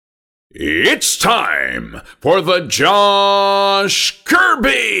It's time for the Josh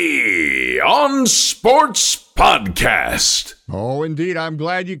Kirby on Sports Podcast. Oh, indeed. I'm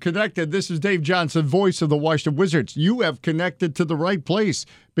glad you connected. This is Dave Johnson, voice of the Washington Wizards. You have connected to the right place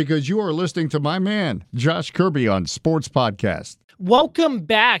because you are listening to my man, Josh Kirby on Sports Podcast. Welcome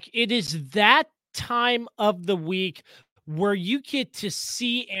back. It is that time of the week where you get to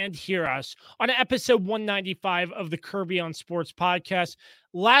see and hear us on episode 195 of the Kirby on Sports Podcast.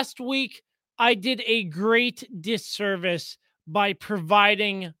 Last week, I did a great disservice by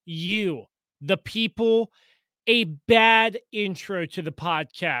providing you, the people, a bad intro to the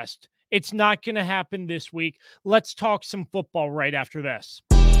podcast. It's not going to happen this week. Let's talk some football right after this.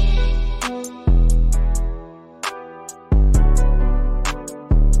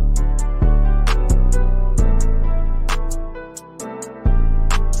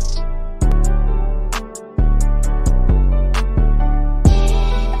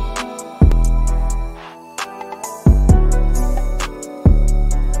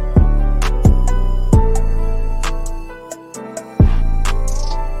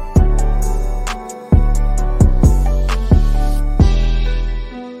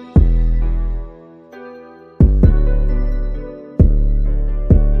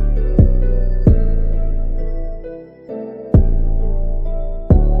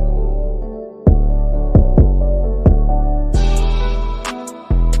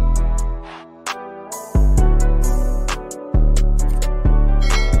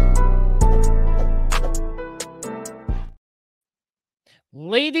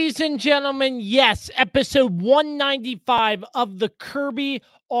 Ladies and gentlemen, yes, episode 195 of the Kirby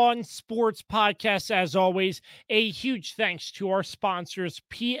on Sports Podcast. As always, a huge thanks to our sponsors,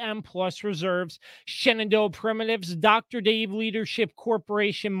 PM Plus Reserves, Shenandoah Primitives, Dr. Dave Leadership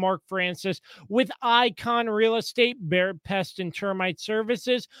Corporation, Mark Francis, with Icon Real Estate, Barrett Pest and Termite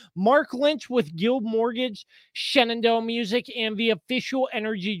Services, Mark Lynch with Guild Mortgage, Shenandoah Music, and the official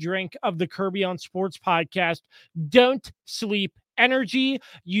energy drink of the Kirby on Sports Podcast. Don't sleep Energy.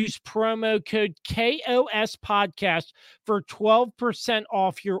 Use promo code KOS Podcast for 12%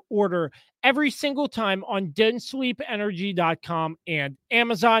 off your order every single time on don'tsleepenergy.com and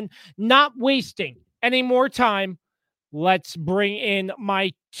Amazon. Not wasting any more time, let's bring in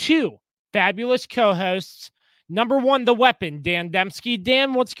my two fabulous co-hosts. Number one, the weapon, Dan Dembski.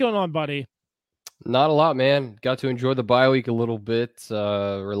 Dan, what's going on, buddy? Not a lot, man. Got to enjoy the bye week a little bit,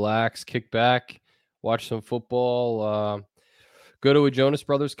 relax, kick back, watch some football, go to a Jonas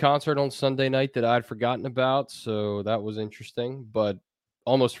Brothers concert on Sunday night that I'd forgotten about, so that was interesting, but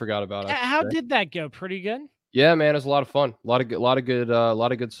almost forgot about it. How did that go? Pretty good? Yeah, man, it was a lot of fun. A lot of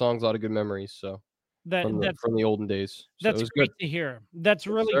good songs, a lot of good memories. So from the olden days. So that's great to hear. That's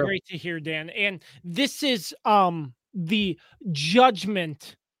really great to hear, Dan. And this is the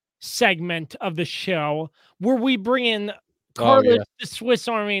judgment segment of the show where we bring in Carlos the Swiss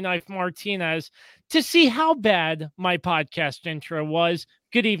Army Knife Martinez to see how bad my podcast intro was.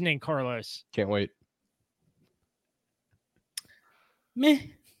 Good evening, Carlos. Can't wait. Meh.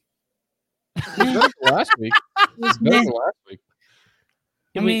 Last week. I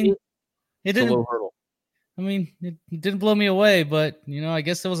mean, it didn't. A low hurdle. I mean, it didn't blow me away, but I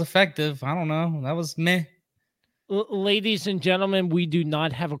guess it was effective. I don't know. That was meh. Ladies and gentlemen, we do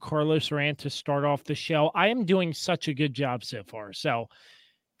not have a Carlos rant to start off the show. I am doing such a good job so far. So,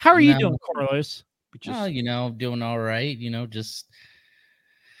 how are you doing, Carlos? Doing all right. Just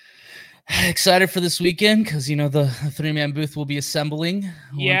excited for this weekend because the three-man booth will be assembling.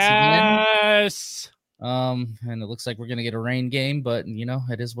 Yes. And it looks like we're gonna get a rain game, but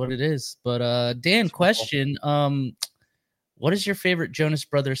it is what it is. But Dan, question: what is your favorite Jonas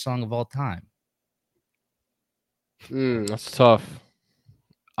Brothers song of all time? That's tough.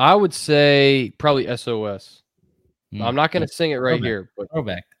 I would say probably SOS. I'm not going to sing it right here, but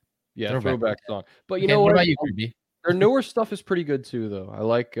throwback. Yeah, throwback song. But what about you, Kirby? Their newer stuff is pretty good too, though. I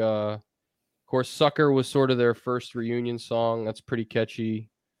like, of course, "Sucker" was sort of their first reunion song. That's pretty catchy.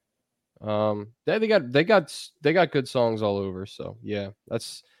 They got good songs all over. So yeah,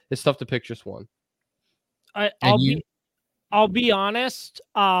 it's tough to pick just one. I'll be honest.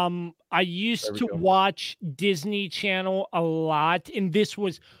 I used to watch Disney Channel a lot, and this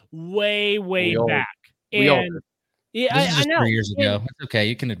was way back. I know 3 years ago. It's okay,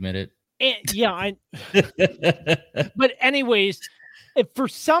 you can admit it. But anyways, for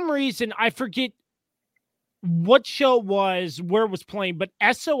some reason I forget what show it was, where it was playing, but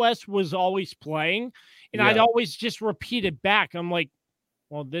SOS was always playing, and I'd always just repeat it back. I'm like,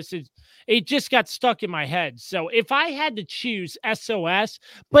 Well, it just got stuck in my head. So if I had to choose SOS,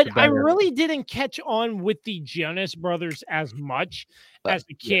 but I really didn't catch on with the Jonas Brothers as much as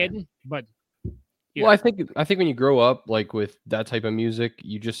a kid. Yeah. But well, I think when you grow up like with that type of music,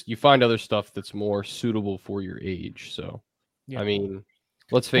 you find other stuff that's more suitable for your age. So, I mean,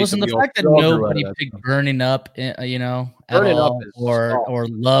 let's face it. The fact that nobody picked "Burning Up," you know, "Burning Up" or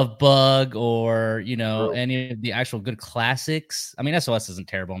 "Love Bug" or any of the actual good classics. I mean, SOS isn't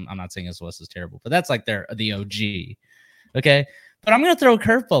terrible. I'm not saying SOS is terrible, but that's like the OG. Okay, but I'm gonna throw a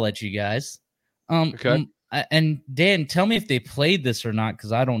curveball at you guys. Okay. And Dan, tell me if they played this or not,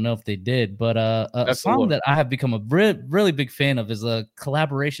 because I don't know if they did. But a song that I have become a really big fan of is a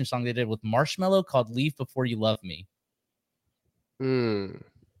collaboration song they did with Marshmello called "Leave Before You Love Me."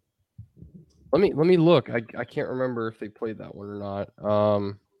 Let me look. I can't remember if they played that one or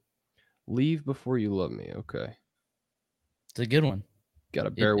not. Leave Before You Love Me. Okay. It's a good one. Gotta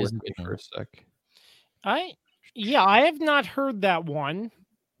bear with me for a sec. I have not heard that one.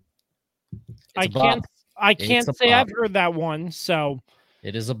 I can't say I've heard that one. So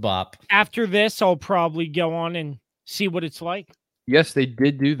it is a bop. After this, I'll probably go on and see what it's like. Yes, they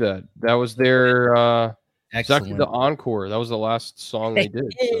did do that. That was their excellent. The encore. That was the last song they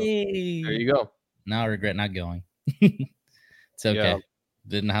did. So there you go. Now I regret not going. It's okay. Yeah.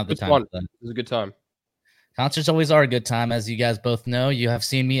 Didn't have the time. It was a good time. Concerts always are a good time, as you guys both know. You have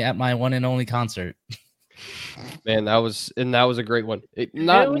seen me at my one and only concert. Man, that was a great one.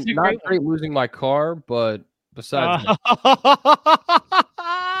 Not great losing my car, but besides all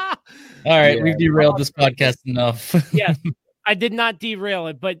right, we've derailed this podcast enough. Yes, I did not derail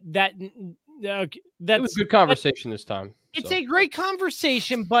it, but that it was a good conversation this time. It's a great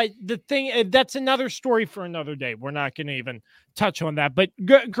conversation, but the thing that's another story for another day. We're not going to even touch on that, but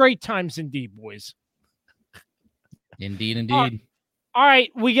great times indeed, boys. Indeed. All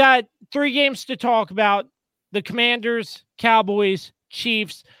right, we got 3 games to talk about. The Commanders, Cowboys,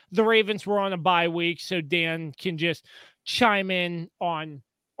 Chiefs. The Ravens were on a bye week, so Dan can just chime in on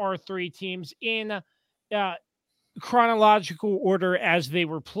our 3 teams in chronological order as they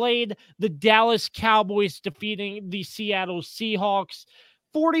were played. The Dallas Cowboys defeating the Seattle Seahawks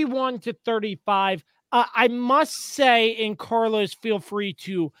 41-35. I must say, and Carlos, feel free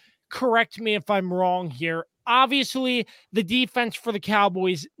to correct me if I'm wrong here. Obviously, the defense for the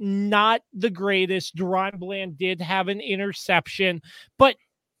Cowboys, not the greatest. Deron Bland did have an interception, but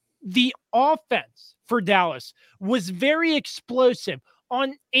the offense for Dallas was very explosive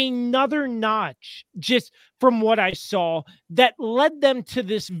on another notch, just from what I saw, that led them to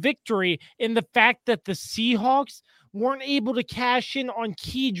this victory in the fact that the Seahawks weren't able to cash in on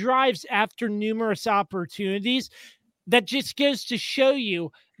key drives after numerous opportunities. That just goes to show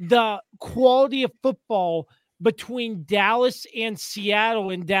you the quality of football between Dallas and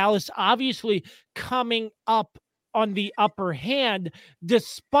Seattle, and Dallas obviously coming up on the upper hand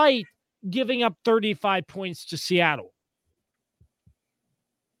despite giving up 35 points to Seattle.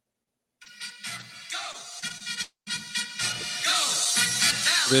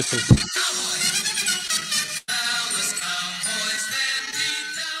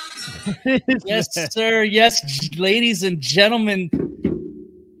 Yes, sir. Yes, ladies and gentlemen.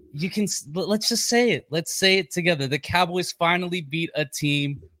 Let's just say it. Let's say it together. The Cowboys finally beat a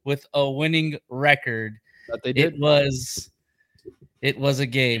team with a winning record. That they did. It was a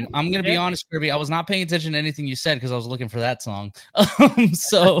game. I'm going to be honest, Kirby. I was not paying attention to anything you said because I was looking for that song.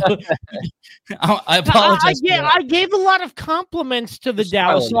 So I apologize. I gave a lot of compliments to the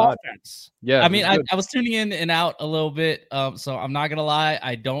Dallas offense. Yeah, I mean, I was tuning in and out a little bit. So I'm not going to lie.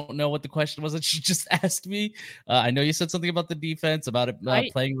 I don't know what the question was that you just asked me. I know you said something about the defense, about it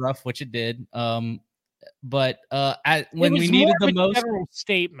playing rough, which it did. But when we needed the most, general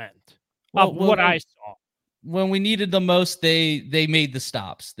statement of what I saw. When we needed the most, they made the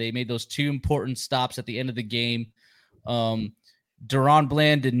stops. They made those 2 important stops at the end of the game. Deron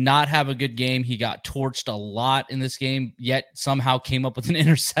Bland did not have a good game. He got torched a lot in this game, yet somehow came up with an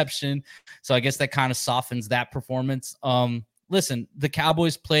interception. So I guess that kind of softens that performance. Listen, the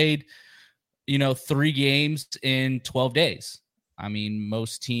Cowboys played, 3 games in 12 days. I mean,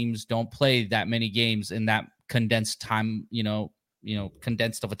 most teams don't play that many games in that condensed time,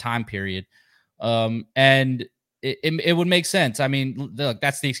 condensed of a time period. And it would make sense. I mean, look,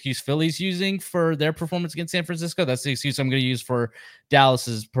 that's the excuse Philly's using for their performance against San Francisco. That's the excuse I'm going to use for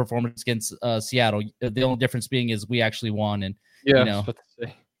Dallas's performance against Seattle. The only difference being is we actually won, and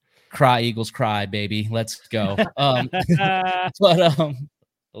cry Eagles cry, baby. Let's go.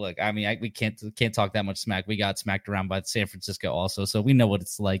 Look, I mean, we can't talk that much smack. We got smacked around by San Francisco also, so we know what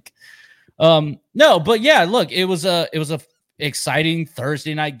it's like. No, but yeah, look, it was a exciting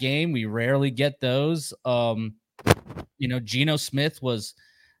Thursday night game. We rarely get those. Geno Smith was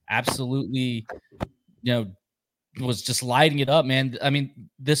absolutely, was just lighting it up, man. I mean,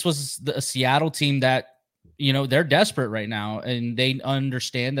 this was a Seattle team that, they're desperate right now, and they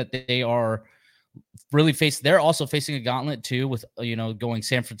understand that they are really they're also facing a gauntlet too with, going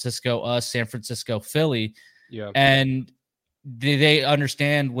San Francisco, San Francisco, Philly. Yeah. And they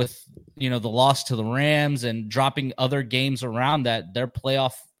understand with, the loss to the Rams and dropping other games around that their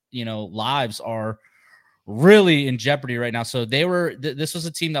playoff, lives are really in jeopardy right now. So this was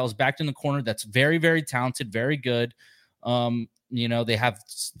a team that was backed in the corner. That's very, very talented, very good. They have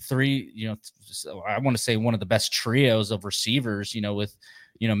three, I want to say one of the best trios of receivers, with,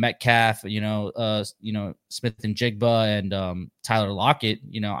 Metcalf, Smith and Jigba and Tyler Lockett.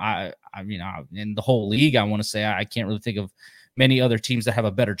 In the whole league, I want to say I can't really think of many other teams that have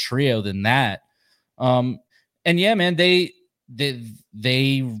a better trio than that. And yeah, man, they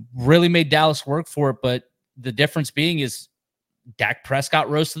really made Dallas work for it. But the difference being is Dak Prescott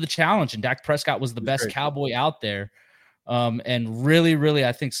rose to the challenge, and Dak Prescott was the best Cowboy out there. And really, really,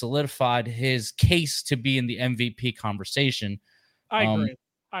 I think solidified his case to be in the MVP conversation. I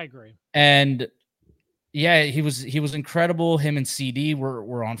agree. And yeah, he was incredible. Him and CD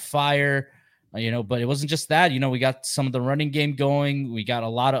were on fire, but it wasn't just that. We got some of the running game going. We got a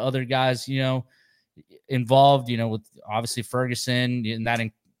lot of other guys, involved, with obviously Ferguson in that,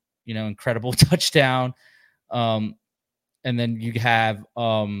 incredible touchdown. And then you have,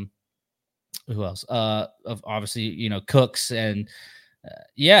 who else? Obviously, Cooks and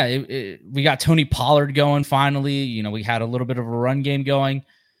we got Tony Pollard going finally. We had a little bit of a run game going,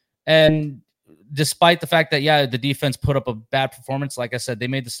 and despite the fact that the defense put up a bad performance, like I said, they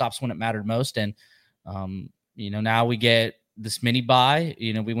made the stops when it mattered most. And now we get this mini bye.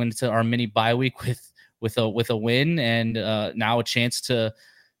 We went into our mini bye week with a win, and now a chance to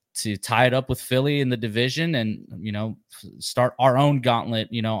tie it up with Philly in the division and, start our own gauntlet,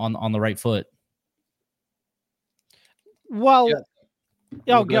 on the right foot. Well,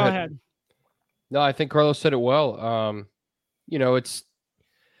 go ahead. No, I think Carlos said it well.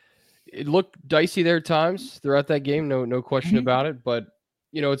 It looked dicey there at times throughout that game. No question about it. But,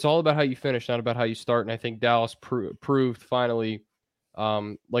 it's all about how you finish, not about how you start. And I think Dallas proved finally,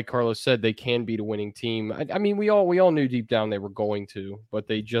 like Carlos said, they can beat a winning team. I mean, we all knew deep down they were going to, but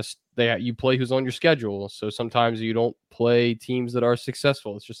you play who's on your schedule. So sometimes you don't play teams that are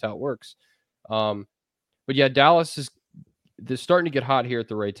successful. It's just how it works. But yeah, Dallas they're starting to get hot here at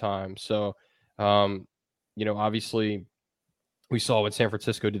the right time. So, obviously we saw what San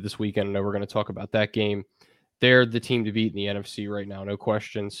Francisco did this weekend. I know we're going to talk about that game. They're the team to beat in the NFC right now, no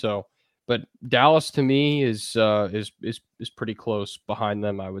question. So, but Dallas to me is pretty close behind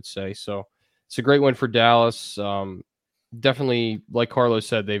them, I would say. So it's a great win for Dallas. Definitely, like Carlos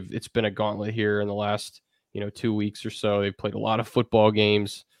said, it's been a gauntlet here in the last 2 weeks or so. They've played a lot of football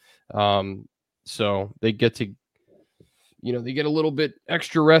games, so they get to they get a little bit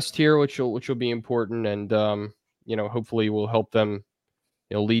extra rest here, which will be important, and hopefully will help them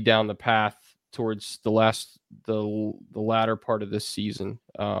lead down the path towards the latter part of this season.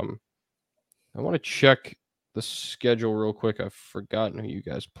 I want to check the schedule real quick. I've forgotten who you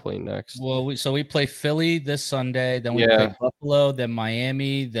guys play next. Well, we play Philly this Sunday, then we play Buffalo, then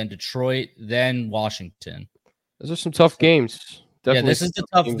Miami, then Detroit, then Washington. Those are some tough games. Definitely this is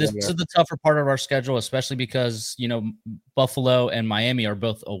the tougher part of our schedule, especially because Buffalo and Miami are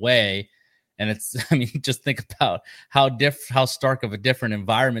both away, and just think about how stark of a different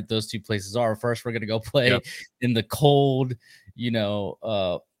environment those two places are. First, we're going to go play in the cold,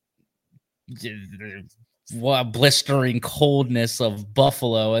 blistering coldness of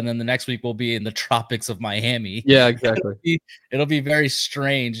Buffalo, and then the next week we'll be in the tropics of Miami. Yeah, exactly. It'll be very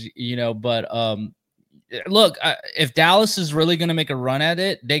strange, but look, if Dallas is really going to make a run at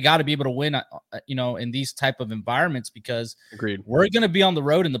it, they got to be able to win, in these type of environments, because we're going to be on the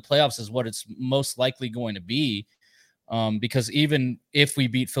road in the playoffs is what it's most likely going to be. Because even if we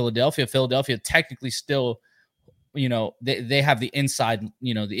beat Philadelphia technically still, they have the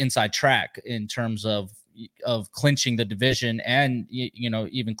inside track in terms of clinching the division and,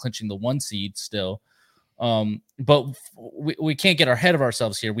 even clinching the 1 seed still. But we can't get ahead of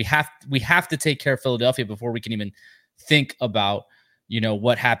ourselves here. We have to take care of Philadelphia before we can even think about,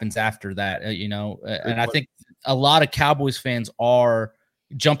 what happens after that, and I think a lot of Cowboys fans are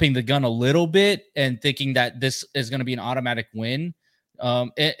jumping the gun a little bit and thinking that this is going to be an automatic win.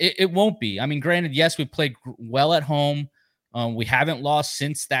 It won't be. I mean, granted, yes, we played well at home. We haven't lost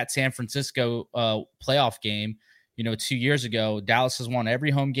since that San Francisco playoff game, 2 years ago. Dallas has won every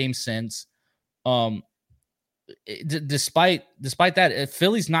home game since. despite that,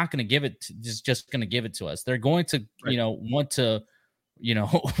 Philly's not going to give it, just going to give it to us. They're going to, want to,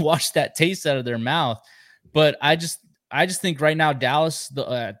 wash that taste out of their mouth. But I just think right now, Dallas,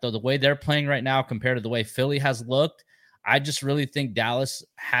 the way they're playing right now compared to the way Philly has looked, I just really think Dallas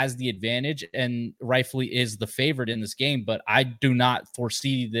has the advantage and rightfully is the favorite in this game. But I do not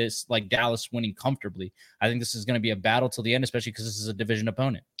foresee this like Dallas winning comfortably. I think this is going to be a battle till the end, especially because this is a division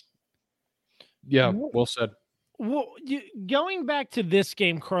opponent. Yeah, well said. Well, going back to this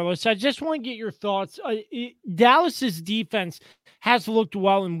game, Carlos, I just want to get your thoughts. Dallas's defense has looked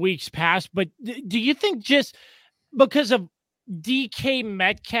well in weeks past, but do you think just because of DK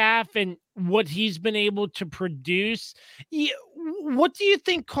Metcalf and what he's been able to produce, what do you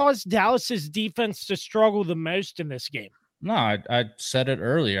think caused Dallas's defense to struggle the most in this game? No, I said it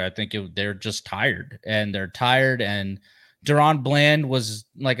earlier. I think they're just tired, and Deron Bland was,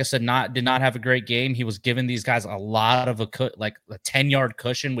 like I said, did not have a great game. He was giving these guys a lot of a 10-yard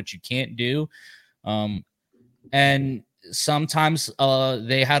cushion, which you can't do. And sometimes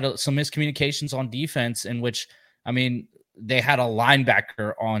they had some miscommunications on defense, in which, I mean, they had a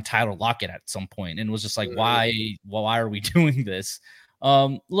linebacker on Tyler Lockett at some point, and it was just like, why are we doing this?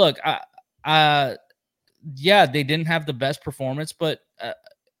 Look, yeah, they didn't have the best performance, but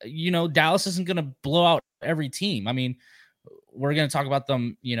Dallas isn't going to blow out every team. I mean, we're going to talk about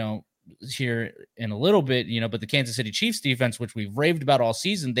them, here in a little bit, but the Kansas City Chiefs defense, which we've raved about all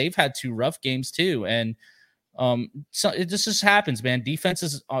season, they've had 2 rough games too. And so it just happens, man.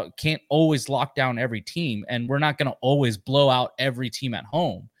 Defenses can't always lock down every team, and we're not going to always blow out every team at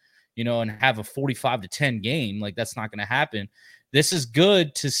home, and have a 45-10 game. Like, that's not going to happen. This is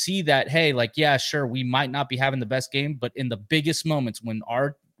good to see that, hey, like, yeah, sure, we might not be having the best game, but in the biggest moments when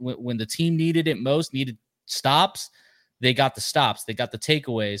the team needed it most, needed stops, they got the stops, they got the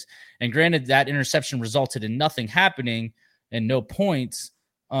takeaways. And granted, that interception resulted in nothing happening and no points.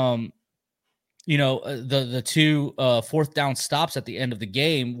 The 2 4th down stops at the end of the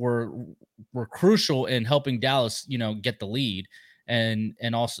game were crucial in helping Dallas, get the lead and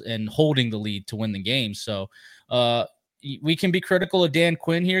also holding the lead to win the game. So we can be critical of Dan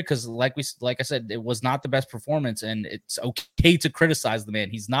Quinn here because, like I said, it was not the best performance, and it's okay to criticize the man.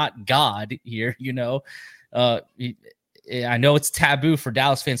 He's not God here, I know it's taboo for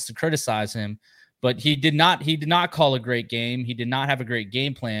Dallas fans to criticize him, but he did not call a great game. He did not have a great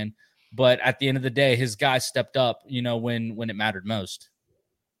game plan. But at the end of the day, his guys stepped up, when it mattered most.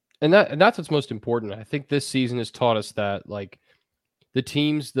 And that's what's most important. I think this season has taught us that, like, the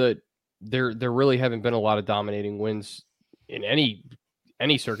teams that there really haven't been a lot of dominating wins in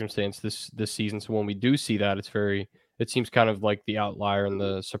any circumstance this season. So when we do see that, it seems kind of like the outlier and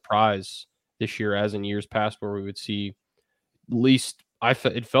the surprise this year, as in years past, where we would see at least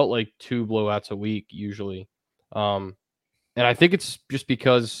it felt like 2 blowouts a week usually. And I think it's just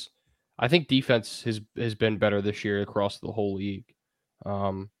because I think defense has been better this year across the whole league.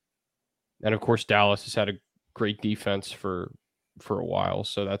 And of course, Dallas has had a great defense for a while,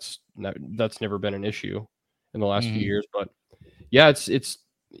 so that's never been an issue in the last few years. But yeah, it's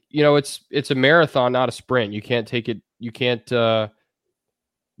a marathon, not a sprint. You can't take it. You can't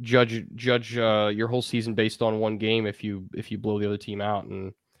judge your whole season based on one game if you blow the other team out.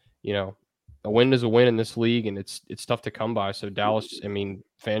 And a win is a win in this league, and it's tough to come by. So Dallas, I mean,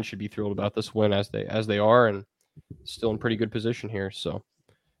 fans should be thrilled about this win as they are, and still in pretty good position here. So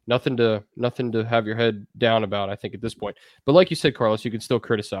nothing to have your head down about, I think, at this point. But like you said, Carlos, you can still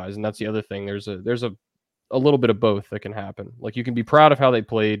criticize, and that's the other thing. There's a little bit of both that can happen. Like, you can be proud of how they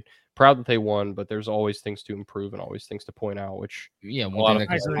played, proud that they won, but there's always things to improve and always things to point out. Which one thing that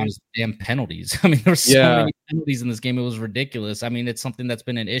goes on is damn penalties. I mean, there were so many penalties in this game; it was ridiculous. I mean, it's something that's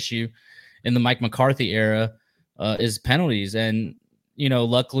been an issue in the Mike McCarthy era, is penalties. And,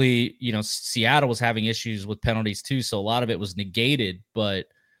 luckily, Seattle was having issues with penalties too. So a lot of it was negated, but,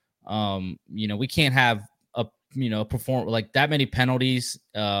 we can't have perform like that many penalties,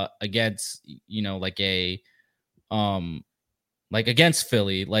 against, against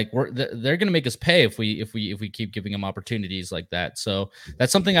Philly. Like, they're going to make us pay if we keep giving them opportunities like that. So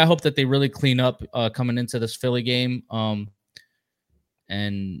that's something I hope that they really clean up, coming into this Philly game.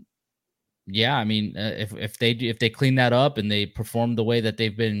 And, yeah, I mean, if they clean that up and they perform the way that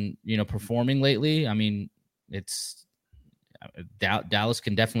they've been, performing lately, I mean, it's Dallas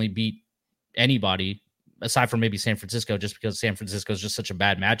can definitely beat anybody aside from maybe San Francisco, just because San Francisco is just such a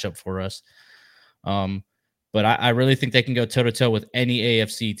bad matchup for us. But I really think they can go toe to toe with any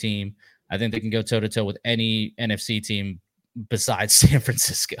AFC team. I think they can go toe to toe with any NFC team besides San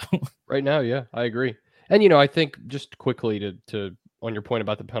Francisco. Right now, yeah, I agree. And I think just quickly to on your point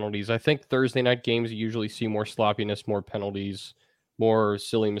about the penalties. I think Thursday night games, you usually see more sloppiness, more penalties, more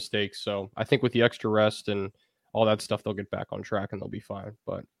silly mistakes. So I think with the extra rest and all that stuff, they'll get back on track and they'll be fine.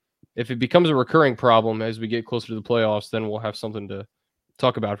 But if it becomes a recurring problem as we get closer to the playoffs, then we'll have something to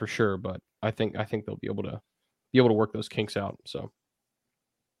talk about for sure. But I think they'll be able to work those kinks out. So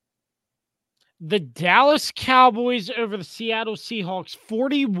the Dallas Cowboys over the Seattle Seahawks,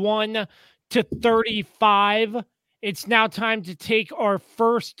 41-35. It's now time to take our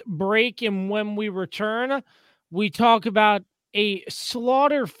first break, and when we return, we talk about a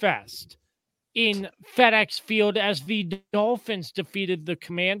slaughter fest in FedEx Field as the Dolphins defeated the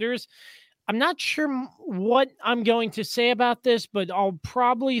Commanders. I'm not sure what I'm going to say about this, but I'll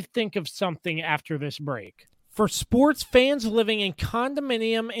probably think of something after this break. For sports fans living in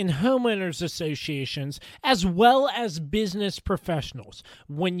condominium and homeowners associations, as well as business professionals,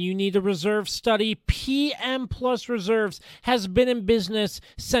 when you need a reserve study, PM Plus Reserves has been in business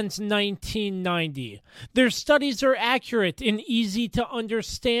since 1990. Their studies are accurate and easy to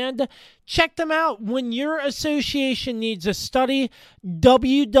understand. Check them out when your association needs a study.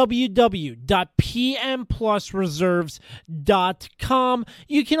 www.pmplusreserves.com.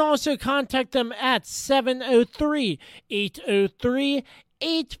 You can also contact them at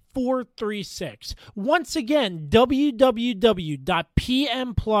 703-803-8436. Once again,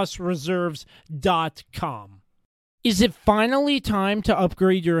 www.pmplusreserves.com. Is it finally time to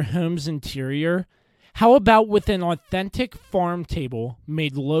upgrade your home's interior? How about with an authentic farm table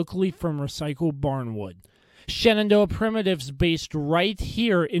made locally from recycled barnwood? Shenandoah Primitives, based right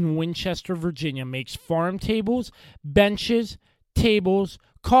here in Winchester, Virginia, makes farm tables, benches, tables,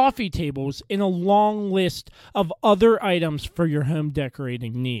 coffee tables, and a long list of other items for your home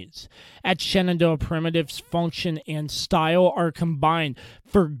decorating needs. At Shenandoah Primitives, function and style are combined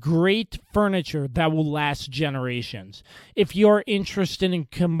for great furniture that will last generations. If you're interested in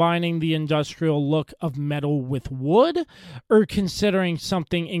combining the industrial look of metal with wood, or considering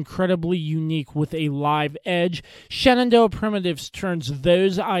something incredibly unique with a live edge, Shenandoah Primitives turns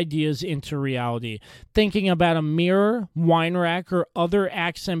those ideas into reality. Thinking about a mirror, wine rack, or other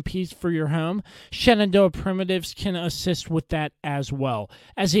accent piece for your home, Shenandoah Primitives can assist with that as well.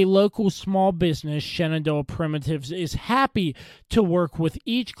 As a local small business, Shenandoah Primitives is happy to work with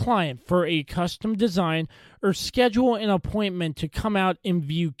each client for a custom design or schedule an appointment to come out and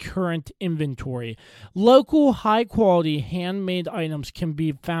view current inventory. Local, high-quality, handmade items can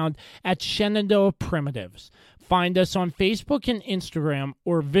be found at Shenandoah Primitives. Find us on Facebook and Instagram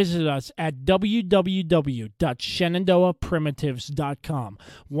or visit us at www.shenandoahprimitives.com.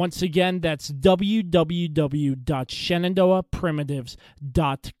 Once again, that's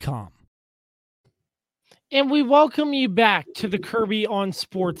www.shenandoahprimitives.com. And we welcome you back to the Kirby on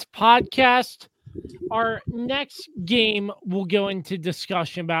Sports podcast. Our next game we'll go into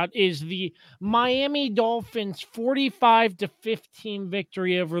discussion about is the Miami Dolphins 45-15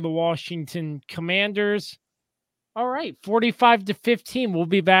 victory over the Washington Commanders. All right, 45-15. We'll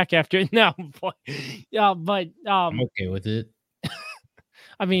be back after now. I'm okay with it.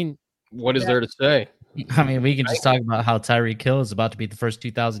 I mean, what is there to say? I mean, we can just talk about how Tyreek Hill is about to be the first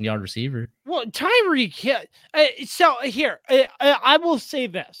 2,000-yard receiver. Well, Tyreek Hill. So here, I will say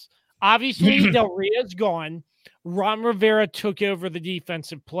this. Obviously, Del Ria's gone. Ron Rivera took over the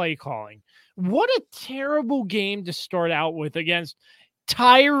defensive play calling. What a terrible game to start out with against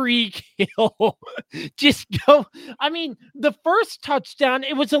Tyreek Hill. Just go. I mean, the first touchdown,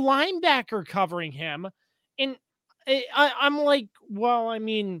 it was a linebacker covering him. And I'm like, well, I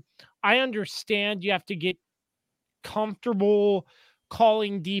mean, I understand you have to get comfortable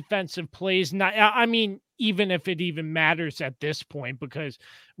calling defensive plays. I mean, even if it even matters at this point, because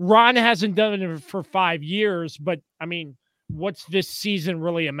Ron hasn't done it for 5 years. But I mean, what's this season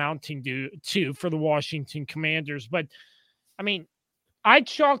really amounting to for the Washington Commanders? But I mean, I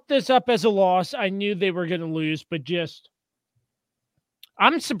chalked this up as a loss. I knew they were going to lose, but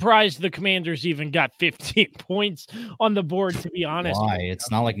I'm surprised the Commanders even got 15 points on the board, to be honest. Why?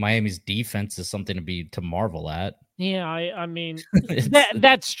 It's not like Miami's defense is something to marvel at. Yeah, I mean,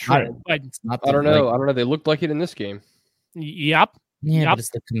 that's true. But it's not. I don't know. They looked like it in this game. Yep. Yeah, but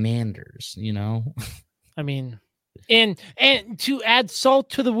it's the Commanders, I mean, and to add salt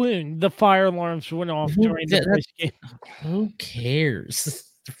to the wound, the fire alarms went off during the first game. Who cares?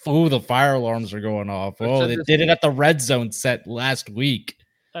 Oh, the fire alarms are going off. Oh, they did it at the red zone set last week.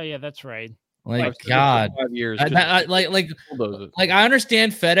 Oh yeah, that's right. Like God, 5 years. I understand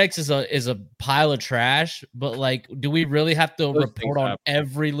FedEx is a pile of trash, but like, do we really have to report on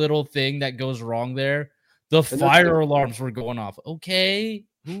every little thing that goes wrong there? The fire alarms were going off. Okay,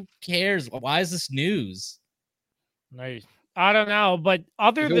 who cares? Why is this news? Nice. I don't know, but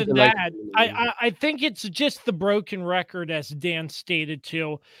other If it was than the that, 19 I think it's just the broken record, as Dan stated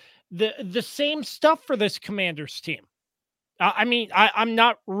too. The same stuff for this Commanders team. I mean, I'm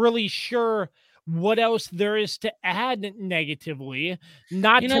not really sure what else there is to add negatively.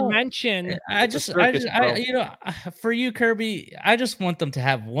 Not You to know, mention, for you, Kirby, I just want them to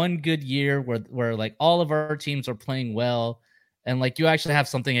have one good year where like all of our teams are playing well, and like you actually have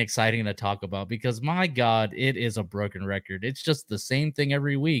something exciting to talk about. Because my God, it is a broken record. It's just the same thing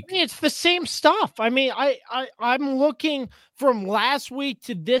every week. I mean, it's the same stuff. I mean, I'm looking from last week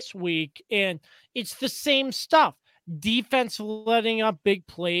to this week, and it's the same stuff. Defense letting up big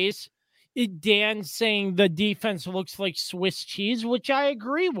plays. Dan saying the defense looks like Swiss cheese, which I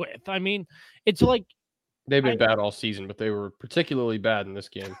agree with. I mean, it's like They've been bad all season, but they were particularly bad in this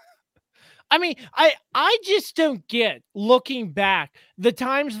game. I mean, I just don't get, looking back, the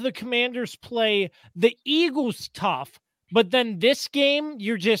times the Commanders play the Eagles tough, but then this game,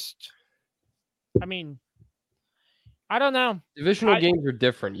 you're just, I mean, I don't know. Divisional games are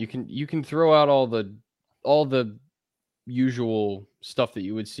different. You can throw out all the usual stuff that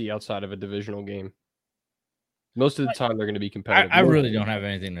you would see outside of a divisional game. Most of the time, they're going to be competitive. I really don't have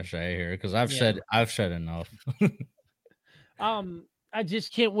anything to say here because I've said enough. I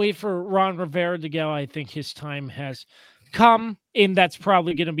just can't wait for Ron Rivera to go. I think his time has come, and that's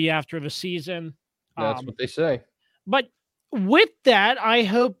probably going to be after the season. That's what they say. But with that, I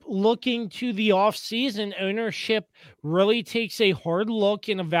hope looking to the offseason, ownership really takes a hard look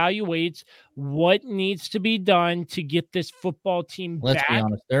and evaluates what needs to be done to get this football team Let's back. be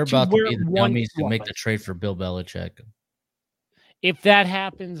honest. They're about to be the dummies to make the trade for Bill Belichick. If that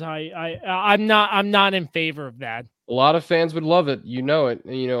happens, I'm not in favor of that. A lot of fans would love it. You know it.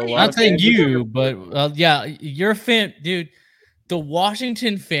 You know, I'm not saying you, but yeah, you're a fan, dude. The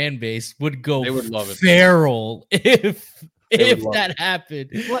Washington fan base would go feral if that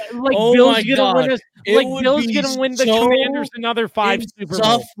happened. Like Bill's gonna win the Commanders another 5 Super Bowls.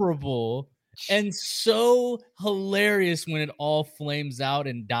 Insufferable and so hilarious when it all flames out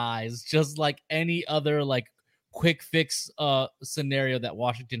and dies, just like any other like quick fix scenario that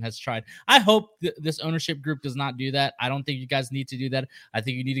Washington has tried. I hope this ownership group does not do that. I don't think you guys need to do that. I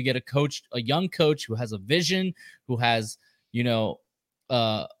think you need to get a young coach who has a vision, who has,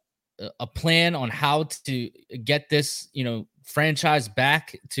 a plan on how to get this, franchise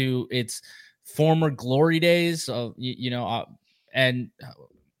back to its former glory days of, and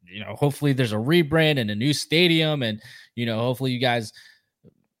hopefully there's a rebrand and a new stadium, and hopefully you guys.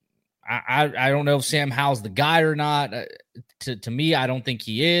 I don't know if Sam Howell's the guy or not. To me, I don't think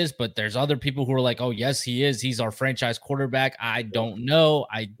he is, but there's other people who are like, oh, yes, he is. He's our franchise quarterback. I don't know.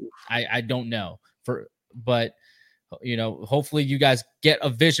 I don't know. But hopefully you guys get a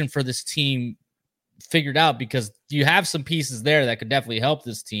vision for this team figured out, because you have some pieces there that could definitely help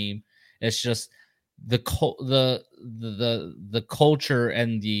this team. It's just the culture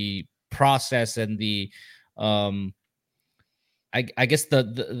and the process and the I guess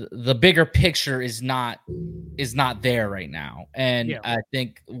the bigger picture is not there right now. And I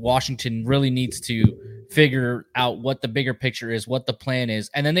think Washington really needs to figure out what the bigger picture is, what the plan is.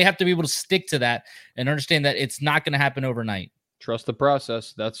 And then they have to be able to stick to that and understand that it's not going to happen overnight. Trust the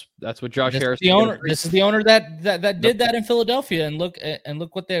process. That's what Josh Harris. This is the owner that did that in Philadelphia, and look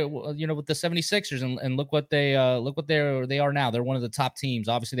what they with the 76ers and look what they are now. They're one of the top teams.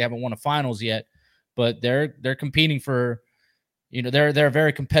 Obviously they haven't won a finals yet, but they're competing for, they're a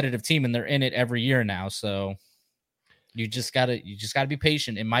very competitive team, and they're in it every year now. So you just gotta be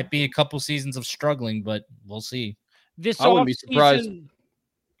patient. It might be a couple seasons of struggling, but we'll see. I wouldn't be surprised.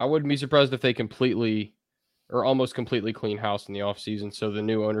 I wouldn't be surprised if they completely or almost completely clean house in the offseason, so the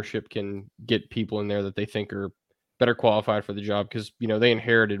new ownership can get people in there that they think are better qualified for the job, because they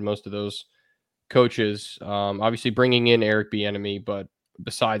inherited most of those coaches. Obviously bringing in Eric Bieniemy, but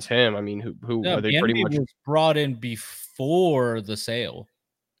besides him, I mean, who are they? Pretty much was brought in before the sale.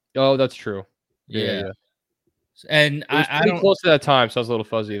 Oh, that's true. Yeah. And I don't close to that time, so I was a little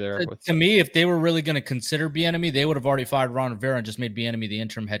fuzzy there. To me, if they were really going to consider Bieniemy, they would have already fired Ron Rivera and just made Bieniemy the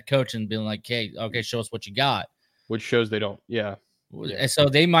interim head coach and been like, "Hey, okay, show us what you got." Which shows they don't. Yeah. So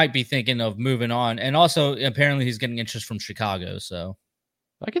they might be thinking of moving on, and also apparently he's getting interest from Chicago. So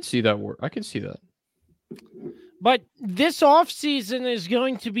I could see that work. I could see that. But this offseason is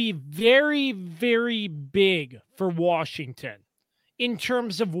going to be very, very big for Washington in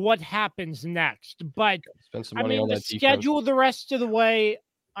terms of what happens next. But spend some money on that the schedule the rest of the way,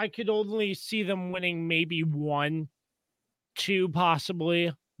 I could only see them winning maybe 1, 2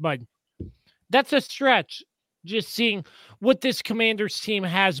 possibly. But that's a stretch, just seeing what this Commanders team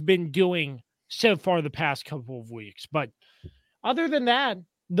has been doing so far the past couple of weeks. But Other than that,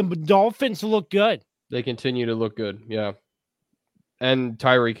 the Dolphins look good. They continue to look good. Yeah. And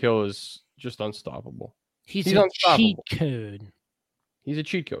Tyreek Hill is just unstoppable. He's He's a unstoppable. cheat code. He's a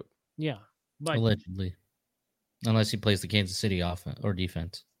cheat code. Yeah. But Allegedly. Unless he plays the Kansas City offense or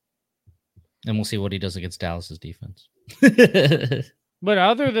defense. And we'll see what he does against Dallas's defense. But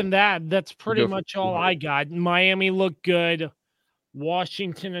other than that, that's pretty Go for much all 200. I got. Miami looked good.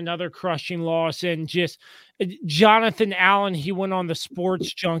 Washington, another crushing loss. And just Jonathan Allen, he went on the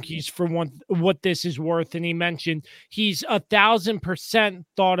Sports Junkies for what this is worth. And he mentioned he's 1,000%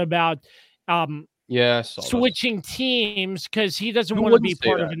 thought about Yeah, I saw switching teams because he doesn't Who want to be wouldn't say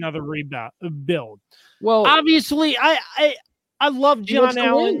part of that? another build. Well, Obviously, I love he wants John to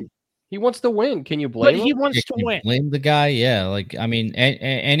Allen, win. He wants to win. Can you but blame he him? wants Yeah, to can you win. blame the guy? Yeah, like I mean,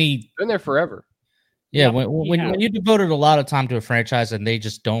 any Been there forever. yeah. Yep, When you devoted a lot of time to a franchise and they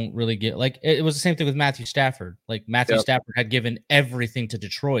just don't really get like it was the same thing with Matthew Stafford. Like Matthew Yep. Stafford had given everything to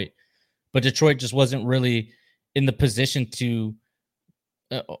Detroit, but Detroit just wasn't really in the position to,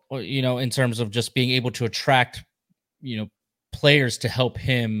 in terms of just being able to attract, players to help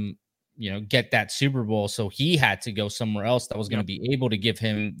him, get that Super Bowl. So he had to go somewhere else that was going to be able to give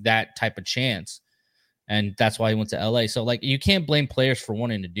him that type of chance. And that's why he went to LA. So like, you can't blame players for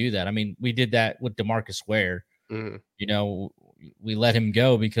wanting to do that. I mean, we did that with DeMarcus Ware. Mhm. We let him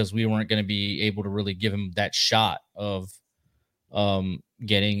go because we weren't going to be able to really give him that shot of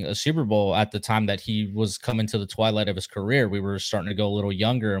getting a Super Bowl at the time that he was coming to the twilight of his career. We were starting to go a little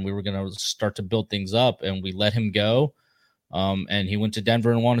younger and we were going to start to build things up, and we let him go. And he went to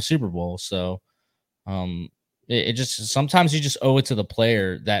Denver and won a Super Bowl. So it just sometimes you just owe it to the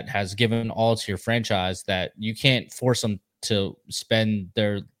player that has given all to your franchise that you can't force them to spend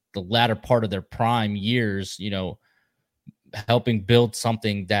the latter part of their prime years, helping build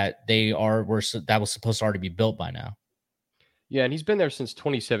something that that was supposed to already be built by now. Yeah, and he's been there since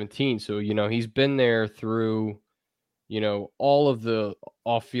 2017. So, he's been there through, all of the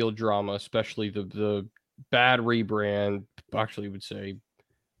off-field drama, especially the bad rebrand. Actually, would say,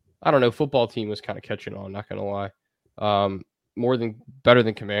 I don't know, football team was kind of catching on, not going to lie. Better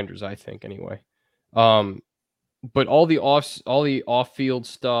than Commanders, I think, anyway. But all the off-field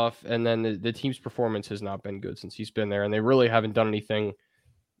stuff, and then the team's performance has not been good since he's been there, and they really haven't done anything.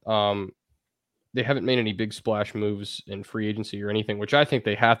 They haven't made any big splash moves in free agency or anything, which I think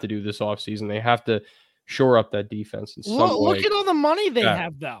they have to do this offseason. They have to shore up that defense in some way. Look at all the money they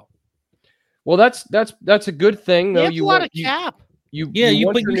have, though. Well, that's a good thing, though. They have a lot of cap. You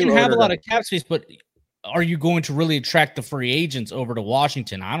can have a lot of cap space, but are you going to really attract the free agents over to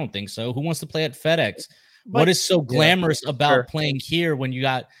Washington? I don't think so. Who wants to play at FedEx? What is so glamorous about playing here when you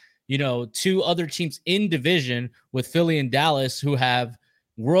got, two other teams in division with Philly and Dallas who have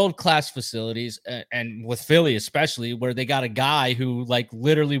world-class facilities, and with Philly especially, where they got a guy who like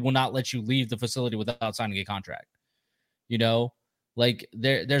literally will not let you leave the facility without signing a contract. Like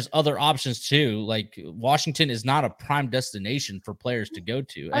there's other options too. Like Washington is not a prime destination for players to go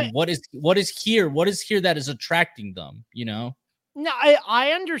to. And what is here that is attracting them, No,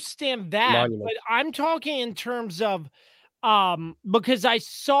 I understand that, Monument. but I'm talking in terms of because I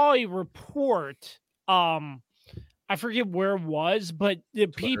saw a report, I forget where it was, but the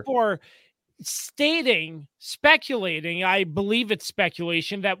people are speculating, I believe it's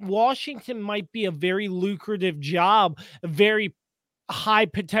speculation, that Washington might be a very lucrative job, a very high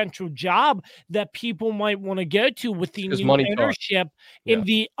potential job that people might want to go to with the new ownership in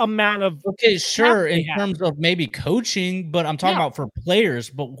the amount of sure, in terms of maybe coaching, but I'm talking about for players.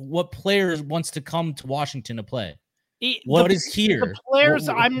 But what players wants to come to Washington to play? What is here? The players,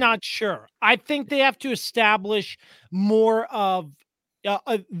 I'm not sure. I think they have to establish more of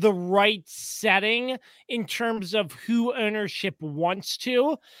the right setting in terms of who ownership wants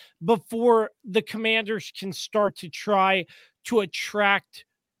to before the Commanders can start to try to attract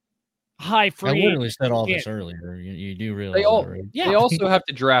high free. I literally said all this earlier. You do realize they also have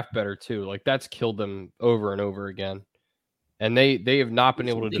to draft better too. Like that's killed them over and over again, and they have not been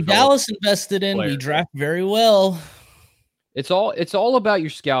able to develop. Dallas invested in. We draft very well. It's all about your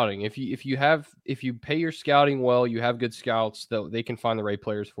scouting. If you pay your scouting well, you have good scouts, they can find the right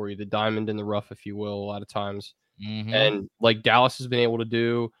players for you. The diamond in the rough, if you will, a lot of times. Mm-hmm. And like Dallas has been able to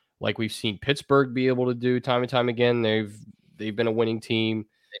do, like we've seen Pittsburgh be able to do time and time again. They've been a winning team.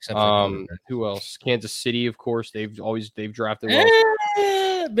 Except for who else? Kansas City, of course. They've drafted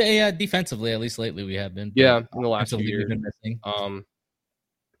well. But yeah, defensively, at least lately we have been. Yeah, in the last few years. Been missing.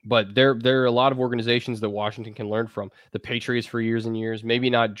 But there are a lot of organizations that Washington can learn from. The Patriots for years and years, maybe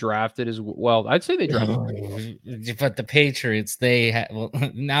not drafted as well. I'd say they drafted. But the Patriots,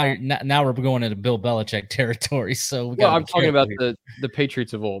 now we're going into Bill Belichick territory. So I'm talking about the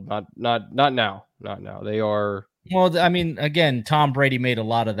Patriots of old, not now. They are. Well, I mean, again, Tom Brady made a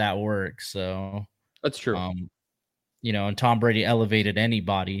lot of that work. So that's true. And Tom Brady elevated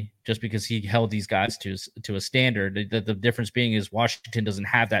anybody just because he held these guys to a standard. The difference being is Washington doesn't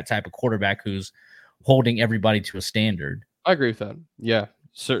have that type of quarterback who's holding everybody to a standard. I agree with that. Yeah,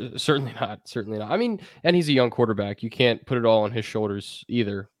 certainly not. Certainly not. I mean, and he's a young quarterback. You can't put it all on his shoulders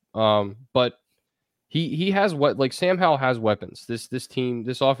either. But he has Sam Howell has weapons. This team,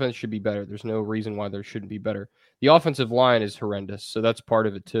 this offense should be better. There's no reason why there shouldn't be better. The offensive line is horrendous, so that's part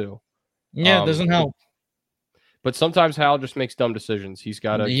of it too. Yeah, it doesn't help. But sometimes Hal just makes dumb decisions. He's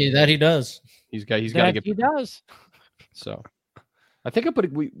got to. That he does. He's got to get. He does. So, I think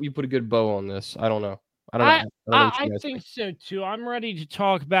we put a good bow on this. I don't know. I think so too. I'm ready to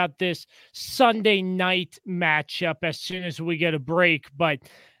talk about this Sunday night matchup as soon as we get a break. But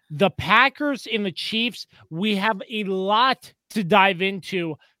the Packers and the Chiefs, we have a lot to dive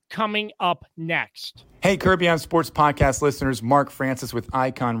into coming up next. Hey, Kirby on Sports Podcast listeners, Mark Francis with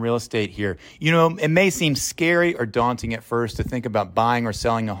Icon Real Estate here. It may seem scary or daunting at first to think about buying or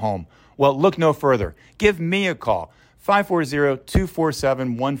selling a home. Well, look no further. Give me a call,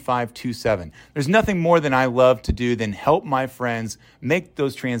 540-247-1527. There's nothing more than I love to do than help my friends make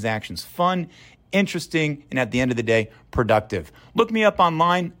those transactions fun, interesting, and at the end of the day, productive. Look me up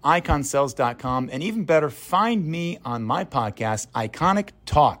online, iconsells.com, and even better, find me on my podcast, Iconic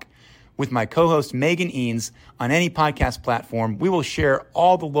Talk, with my co-host Megan Eanes. On any podcast platform, we will share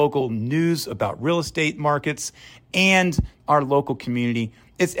all the local news about real estate markets and our local community.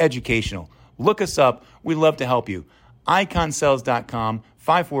 It's educational. Look us up. We'd love to help you. iconsells.com,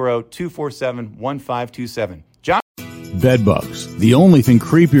 540-247-1527. John? Bedbugs. The only thing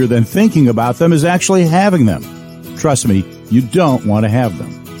creepier than thinking about them is actually having them. Trust me, you don't want to have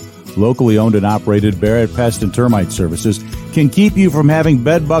them. Locally owned and operated Barrett Pest and Termite Services can keep you from having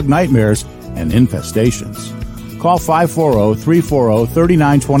bedbug nightmares and infestations. Call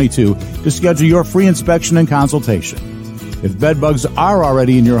 540-340-3922 to schedule your free inspection and consultation. If bedbugs are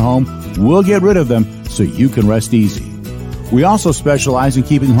already in your home, we'll get rid of them so you can rest easy. We also specialize in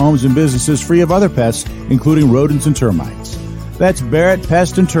keeping homes and businesses free of other pests, including rodents and termites. That's Barrett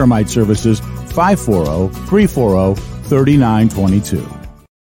Pest and Termite Services, 540-340-3922.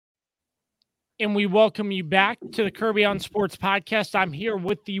 And we welcome you back to the Kirby on Sports podcast. I'm here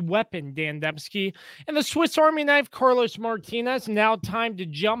with the weapon, Dan Dembski, and the Swiss Army knife, Carlos Martinez. Now time to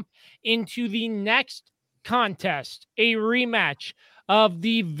jump into the next contest, a rematch of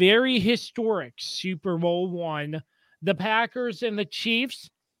the very historic Super Bowl I, the Packers and the Chiefs.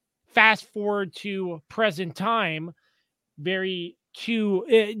 Fast forward to present time, very two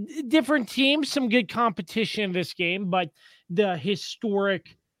different teams, some good competition in this game, but the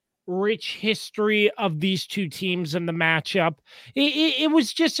historic rich history of these two teams and the matchup. It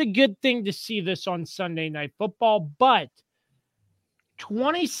was just a good thing to see this on Sunday Night Football, but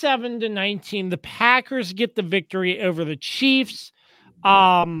 27-19, the Packers get the victory over the Chiefs.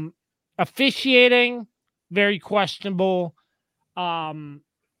 Officiating, very questionable. I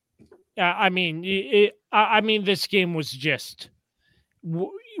mean, this game was just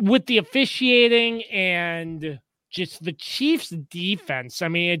with the officiating and just the Chiefs' defense. I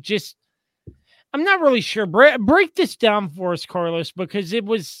mean, I'm not really sure. Break this down for us, Carlos, because it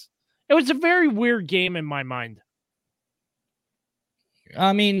was a very weird game in my mind.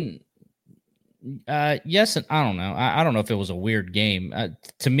 I mean, yes, and I don't know. I don't know if it was a weird game.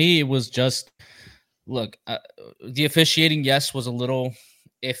 To me, it was just, look, the officiating, yes, was a little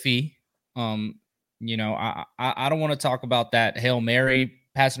iffy. I don't want to talk about that Hail Mary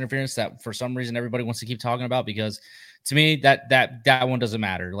pass interference that for some reason everybody wants to keep talking about, because to me that one doesn't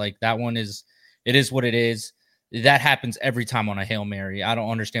matter. Like, that one it is what it is. That happens every time on a Hail Mary. I don't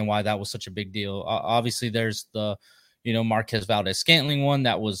understand why that was such a big deal. Obviously there's the Marquez Valdez-Scantling one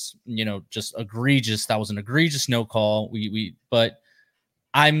that was just egregious. That was an egregious no call. But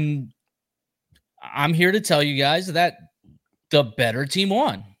I'm here to tell you guys that the better team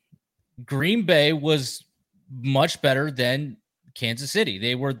won. Green Bay was much better than Kansas City.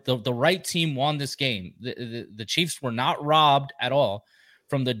 They were the right team won this game. The Chiefs were not robbed at all.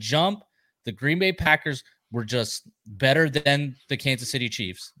 From the jump, the Green Bay Packers were just better than the Kansas City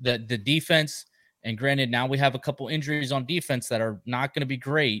Chiefs. The defense, and granted, now we have a couple injuries on defense that are not going to be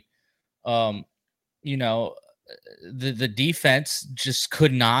great. The defense just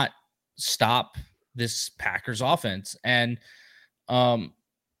could not stop this Packers offense. And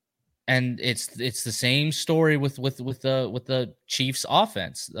it's the same story with the Chiefs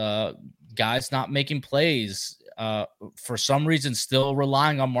offense. Guys not making plays, for some reason still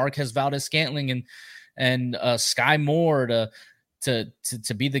relying on Marquez Valdes-Scantling and Sky Moore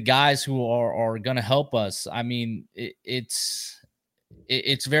to be the guys who are going to help us. I mean, it's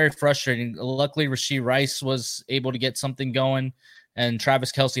very frustrating. Luckily, Rashee Rice was able to get something going, and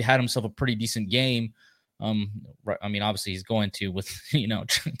Travis Kelce had himself a pretty decent game. I mean, obviously he's going to, with,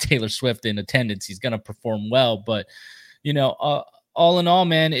 Taylor Swift in attendance, he's going to perform well, but, all in all,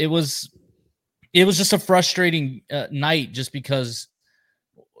 man, it was just a frustrating night, just because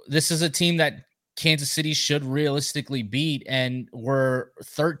this is a team that Kansas City should realistically beat, and we're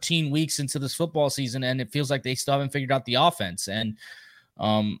 13 weeks into this football season, and it feels like they still haven't figured out the offense. And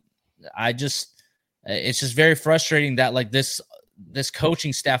it's just very frustrating that, like, this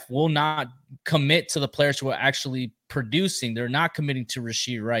coaching staff will not commit to the players who are actually producing. They're not committing to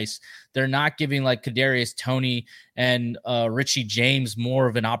Rashee Rice. They're not giving, like, Kadarius Toney and Richie James more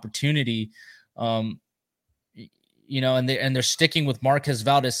of an opportunity. And they're sticking with Marquez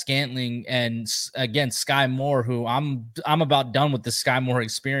Valdes-Scantling and, again, Sky Moore, who I'm about done with the Sky Moore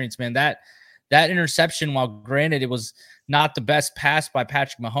experience, man. That interception, while granted it was not the best pass by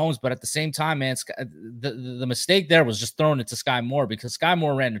Patrick Mahomes, but at the same time, man, the mistake there was just throwing it to Sky Moore, because Sky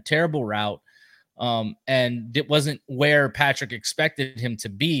Moore ran a terrible route, and it wasn't where Patrick expected him to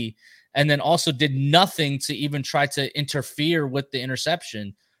be, and then also did nothing to even try to interfere with the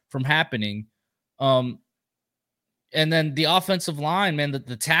interception from happening. And then the offensive line, man,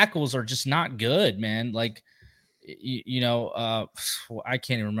 the tackles are just not good, man. Like, I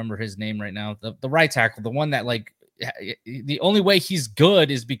can't even remember his name right now. The right tackle, the one that, like, the only way he's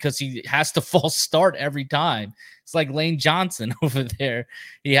good is because he has to false start every time. It's like Lane Johnson over there.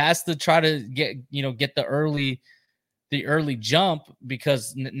 He has to try to get the early jump,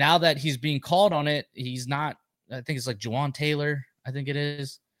 because now that he's being called on it, he's not. I think it's like Juwan Taylor. I think it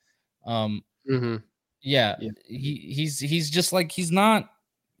is. Yeah. He's just like, he's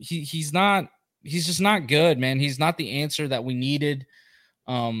just not good, man. He's not the answer that we needed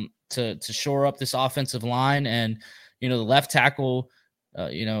to shore up this offensive line. And, the left tackle,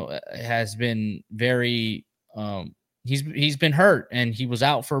 has been very, he's been hurt, and he was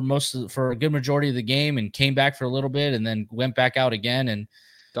out for a good majority of the game, and came back for a little bit and then went back out again. And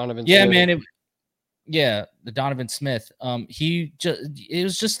Donovan yeah, Smith. man, the Donovan Smith. It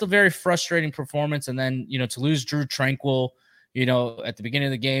was just a very frustrating performance. And then, to lose Drew Tranquil, at the beginning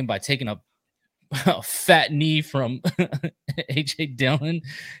of the game by taking a fat knee from AJ Dillon,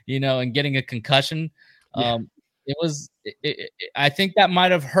 and getting a concussion. Yeah. I think that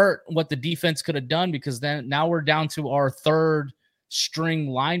might have hurt what the defense could have done, because then now we're down to our third string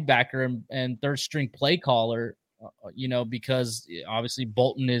linebacker and third string play caller, because obviously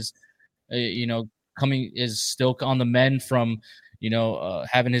Bolton is, is still on the mend from,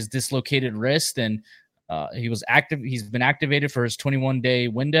 having his dislocated wrist, and he was active. He's been activated for his 21-day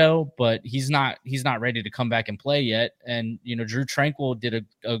window, but he's not ready to come back and play yet. And, Drew Tranquil did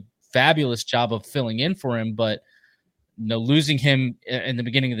a fabulous job of filling in for him, but losing him in the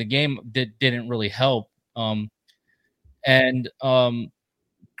beginning of the game didn't really help.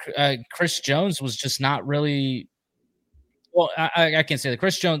 Chris Jones was just not really. Well, I can't say that.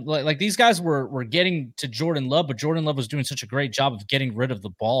 Chris Jones, like these guys were getting to Jordan Love, but Jordan Love was doing such a great job of getting rid of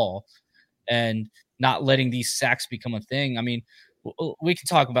the ball and not letting these sacks become a thing. I mean, we can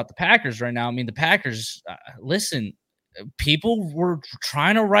talk about the Packers right now. I mean, the Packers, listen, people were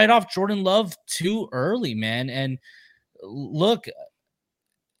trying to write off Jordan Love too early, man. And look,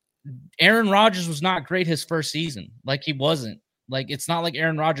 Aaron Rodgers was not great his first season. Like, he wasn't. Like, it's not like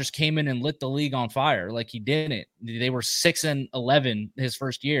Aaron Rodgers came in and lit the league on fire. Like, he didn't. They were 6-11 his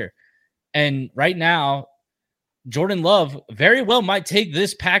first year. And right now, Jordan Love very well might take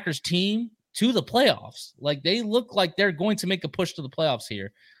this Packers team to the playoffs. Like, they look like they're going to make a push to the playoffs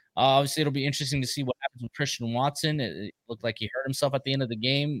here. Obviously, it'll be interesting to see what happens with Christian Watson. It looked like he hurt himself at the end of the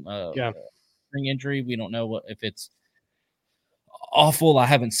game. Spring injury. We don't know if it's awful. I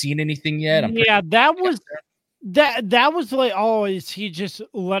haven't seen anything yet. That was like, oh, is he just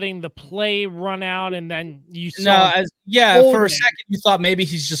letting the play run out, and then you saw for a second you thought maybe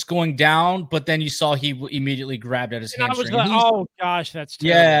he's just going down, but then you saw he immediately grabbed at his hamstring. I was like, oh gosh, that's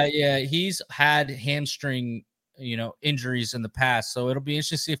terrible. Yeah, he's had hamstring injuries in the past, so it'll be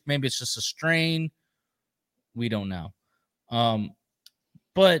interesting to see if maybe it's just a strain. We don't know.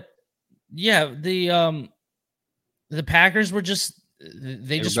 But yeah, the Packers were just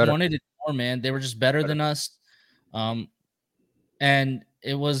wanted it more, man. They were just better than us. And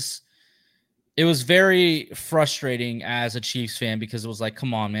it was it was very frustrating as a Chiefs fan because it was like,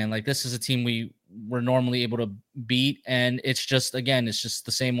 come on, man, like this is a team we were normally able to beat, and it's just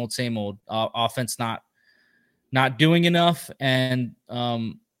the same old offense not doing enough, and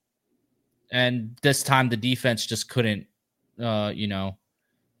this time the defense just couldn't,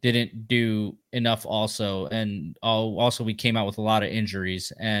 didn't do enough also, and also we came out with a lot of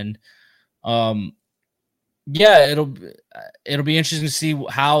injuries, and yeah, it'll be interesting to see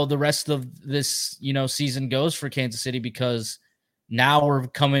how the rest of this, season goes for Kansas City, because now we're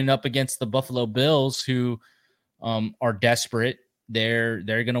coming up against the Buffalo Bills, who are desperate. They're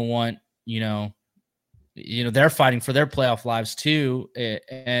going to want, they're fighting for their playoff lives too.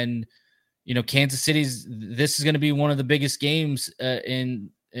 And, Kansas City's, this is going to be one of the biggest games of the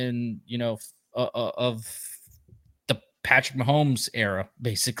Patrick Mahomes era,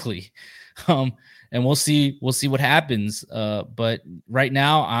 basically. And we'll see what happens. But right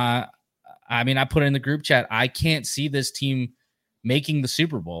now, I put it in the group chat, I can't see this team making the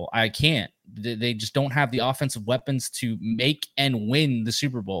Super Bowl. I can't. They just don't have the offensive weapons to make and win the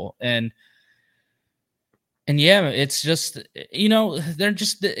Super Bowl. And yeah, it's just,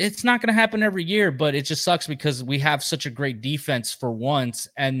 it's not going to happen every year, but it just sucks because we have such a great defense for once,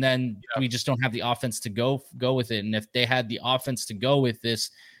 and then we just don't have the offense to go with it. And if they had the offense to go with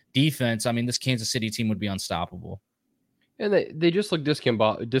this defense, this Kansas City team would be unstoppable. And they just look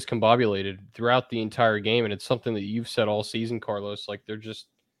discombobulated throughout the entire game, and it's something that you've said all season, Carlos. Like they're just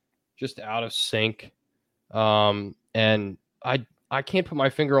out of sync. And I can't put my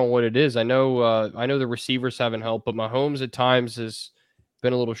finger on what it is. I know the receivers haven't helped, but Mahomes at times has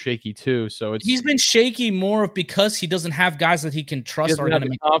been a little shaky too. So he's been shaky more because he doesn't have guys that he can trust or going to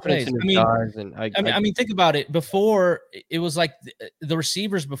make plays. Think about it. Before, it was like the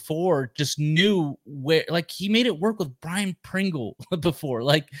receivers before just knew where. Like he made it work with Brian Pringle before.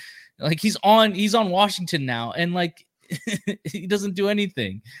 Like he's on Washington now, and like he doesn't do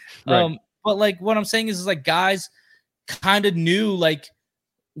anything. Right. But like what I'm saying is like guys kind of knew like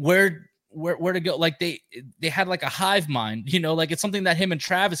where to go. Like they had like a hive mind, like it's something that him and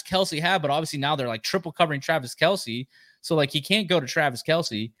Travis Kelce have, but obviously now they're like triple covering Travis Kelce. So like he can't go to Travis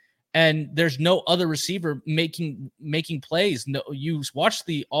Kelce, and there's no other receiver making plays. No, you watch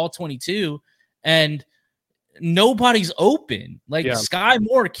the all 22 and nobody's open. Like Sky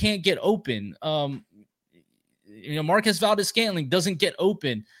Moore can't get open. Marquez Valdes-Scantling doesn't get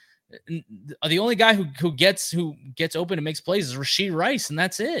open. The only guy who gets open and makes plays is Rashee Rice, and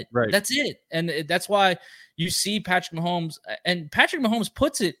that's it. Right. That's it. And that's why you see Patrick Mahomes, and Patrick Mahomes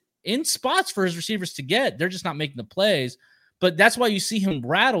puts it in spots for his receivers to get. They're just not making the plays. But that's why you see him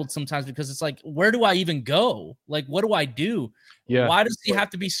rattled sometimes, because it's like, where do I even go? Like, what do I do? Yeah. Why does he have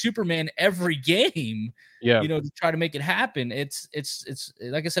to be Superman every game? Yeah. To try to make it happen. It's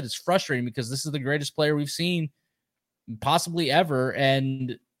like I said, it's frustrating because this is the greatest player we've seen possibly ever,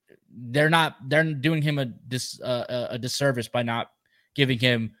 and they're doing him a disservice by not giving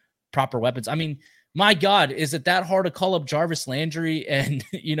him proper weapons. My God, is it that hard to call up Jarvis Landry and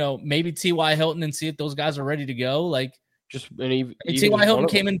maybe T.Y. Hilton and see if those guys are ready to go? Like T.Y. Hilton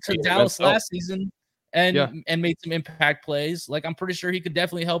came into Dallas last season and made some impact plays. Like I'm pretty sure he could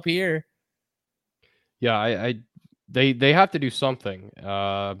definitely help here. Yeah, they have to do something.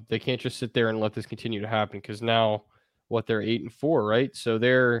 They can't just sit there and let this continue to happen, because now they're 8-4, right? So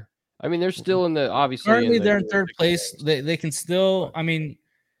they're still in the, obviously. Currently, they're in third place. They can still,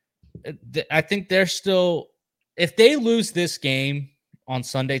 I think they're still, if they lose this game on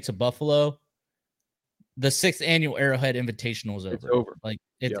Sunday to Buffalo, the 6th annual Arrowhead Invitational is over. It's over. Like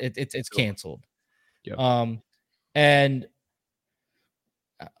it's canceled. Yep. And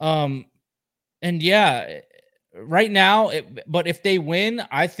yeah, right now, but if they win,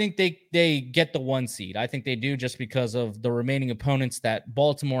 I think they get the 1 seed. I think they do, just because of the remaining opponents that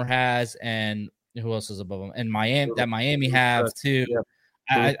Baltimore has, and who else is above them, and Miami have too. Yeah.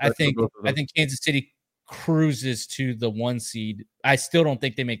 I think Kansas City cruises to the 1 seed. I still don't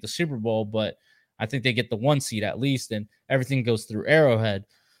think they make the Super Bowl, but I think they get the 1 seed at least, and everything goes through Arrowhead.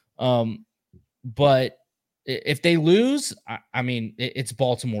 But if they lose, it's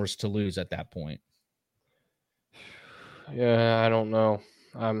Baltimore's to lose at that point. Yeah, I don't know.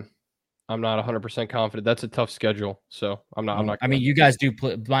 I'm not 100% confident. That's a tough schedule, so I'm not. You guys do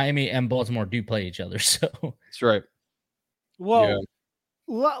play. Miami and Baltimore do play each other, so that's right. Well,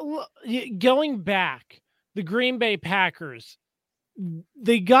 going back, the Green Bay Packers,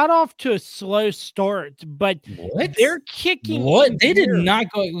 they got off to a slow start, but they're kicking. What? They did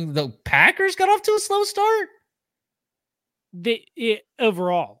not go. The Packers got off to a slow start.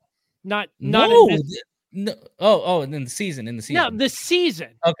 Overall, not no. No, and then the season. No, the season.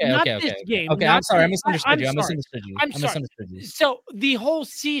 Okay, not okay, this okay. game. Okay, not I'm sorry. I this- misunderstood you. I sorry. misunderstood you. I'm sorry. misunderstood you. So the whole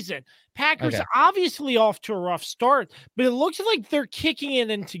season, Packers Okay. obviously off to a rough start, but it looks like they're kicking it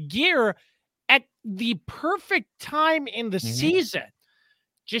into gear at the perfect time in the season.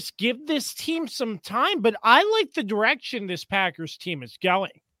 Just give this team some time, but I like the direction this Packers team is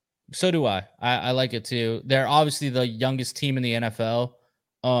going. So do I. I like it too. They're obviously the youngest team in the NFL.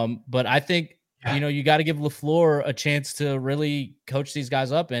 But I think, you got to give LaFleur a chance to really coach these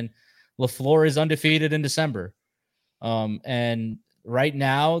guys up. And LaFleur is undefeated in December. And right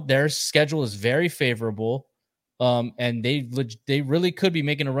now their schedule is very favorable. And they really could be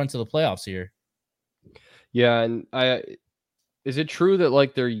making a run to the playoffs here. Yeah, and is it true that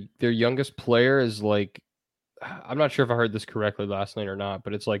like their youngest player is like, I'm not sure if I heard this correctly last night or not,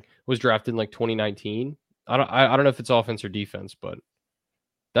 but it's like was drafted in like 2019. I don't know if it's offense or defense, but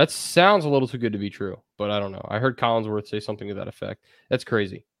that sounds a little too good to be true. But I don't know. I heard Collinsworth say something to that effect. That's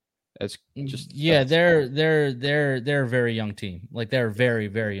crazy. That's just they're a very young team. Like they're a very,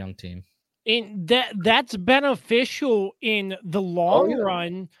 very young team. And that's beneficial in the long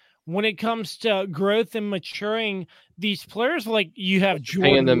run when it comes to growth and maturing these players. Like you have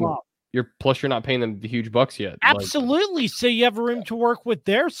Jordan Love. You're not paying them the huge bucks yet. Absolutely. So you have room to work with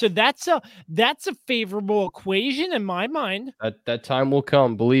there. So that's a favorable equation in my mind. That time will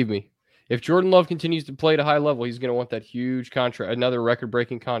come, believe me. If Jordan Love continues to play at a high level, he's going to want that huge contract, another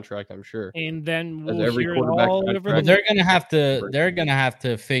record-breaking contract, I'm sure. And then we'll hear it all over but they're going to have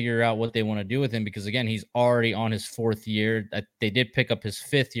to figure out what they want to do with him because again, he's already on his 4th year. They did pick up his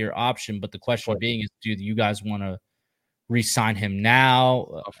 5th year option, but the question being is, do you guys want to re-sign him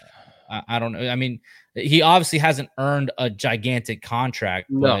now? I don't know. I mean, he obviously hasn't earned a gigantic contract,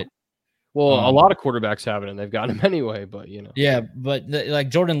 but well, a lot of quarterbacks haven't, and they've gotten him anyway. But yeah. But like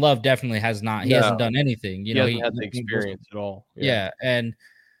Jordan Love definitely has not. He hasn't done anything. He hasn't had the experience at all. Yeah, and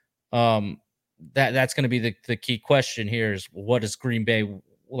that's going to be the key question here is what does Green Bay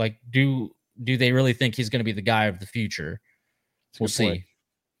like? Do they really think he's going to be the guy of the future? We'll see.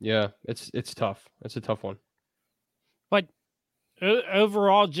 Yeah, it's tough. It's a tough one. But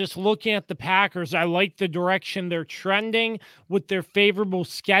overall, just looking at the Packers, I like the direction they're trending with their favorable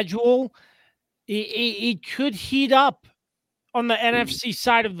schedule. It could heat up on the NFC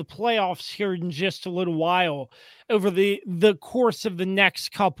side of the playoffs here in just a little while over the course of the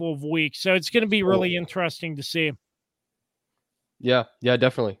next couple of weeks. So it's going to be really interesting to see. Yeah,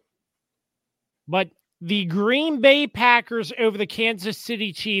 definitely. But the Green Bay Packers over the Kansas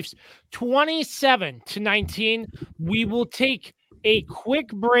City Chiefs, 27-19. We will take a quick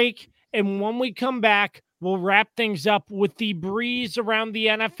break, and when we come back, we'll wrap things up with the breeze around the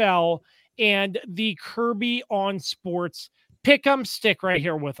NFL and the Kirby on Sports. Pick 'em, stick right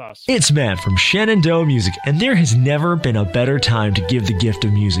here with us. It's Matt from Shenandoah Music, and there has never been a better time to give the gift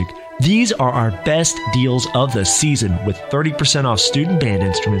of music. These are our best deals of the season with 30% off student band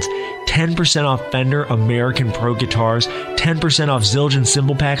instruments, 10% off Fender American Pro guitars, 10% off Zildjian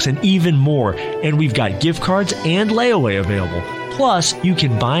cymbal packs, and even more. And we've got gift cards and layaway available. Plus, you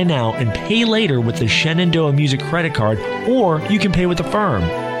can buy now and pay later with the Shenandoah Music credit card, or you can pay with the firm.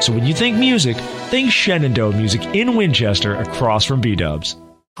 So when you think music, think Shenandoah Music in Winchester across from B-Dubs.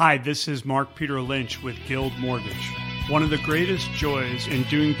 Hi, this is Mark Peter Lynch with Guild Mortgage. One of the greatest joys in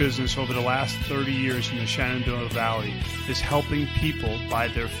doing business over the last 30 years in the Shenandoah Valley is helping people buy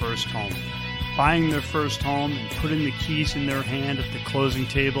their first home. Buying their first home and putting the keys in their hand at the closing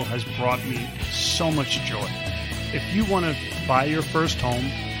table has brought me so much joy. If you want to buy your first home,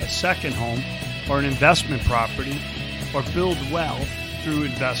 a second home, or an investment property, or build wealth through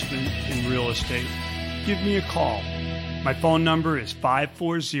investment in real estate, give me a call. My phone number is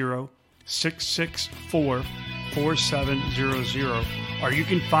 540-664-4700, or you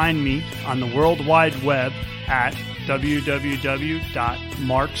can find me on the World Wide Web at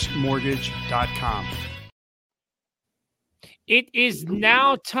www.marksmortgage.com. It is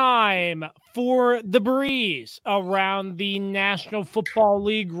now time for the breeze around the National Football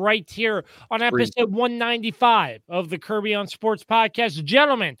League right here on episode 195 of the Kirby on Sports podcast.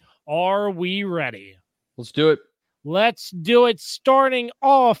 Gentlemen, are we ready? Let's do it. Let's do it. Starting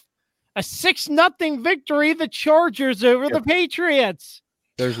off, a 6-0 victory, the Chargers over the Patriots.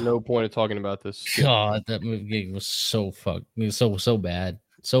 There's no point of talking about this. God, that movie was so so bad.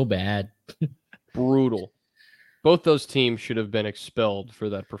 So bad. Brutal. Both those teams should have been expelled for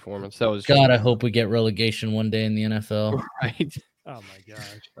that performance. That was God. I hope we get relegation one day in the NFL. Right. Oh my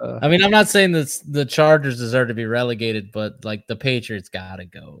gosh. I mean, I'm not saying that the Chargers deserve to be relegated, but like the Patriots gotta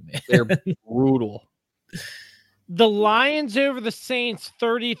go, man. They're brutal. The Lions over the Saints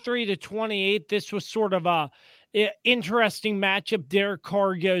 33-28. This was sort of a interesting matchup. Derek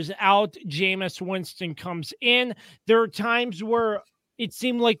Carr goes out. Jameis Winston comes in. There are times where it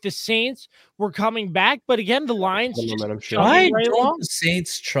seemed like the Saints were coming back, but again, the Lions Why right don't along. the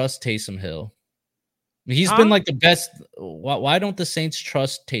Saints trust Taysom Hill? He's been like the best. Why don't the Saints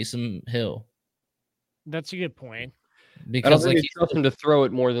trust Taysom Hill? That's a good point. Because he trusts him to throw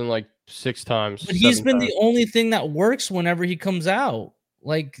it more than like 6 times. But he's been the only thing that works whenever he comes out.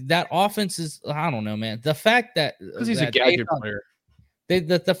 Like that offense is, I don't know, man. The fact that because he's a gadget player.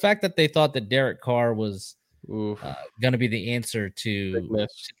 The fact that they thought that Derek Carr was going to be the answer to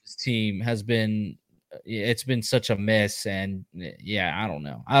this team has been, it's been such a miss. And yeah, I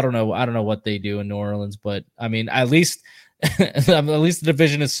don't know what they do in New Orleans, but I mean, at least the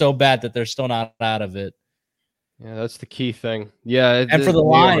division is so bad that they're still not out of it. Yeah, that's the key thing. Yeah, and for the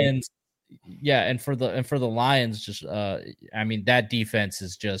Lions, and for the Lions, just I mean, that defense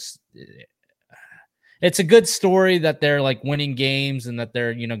is just. It's a good story that they're like winning games and that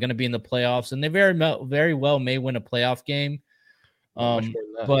they're going to be in the playoffs, and they very well may win a playoff game.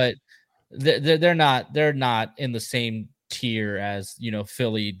 But they're not in the same tier as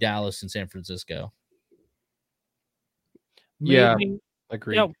Philly, Dallas, and San Francisco. Yeah,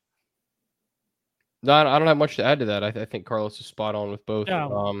 agreed. Yeah. No, I don't have much to add to that. I think Carlos is spot on with both.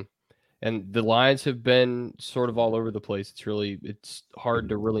 Yeah. And the Lions have been sort of all over the place. It's hard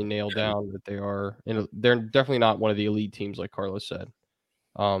to really nail down that they are. They're definitely not one of the elite teams, like Carlos said.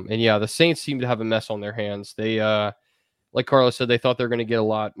 And yeah, the Saints seem to have a mess on their hands. They, like Carlos said, they thought they were going to get a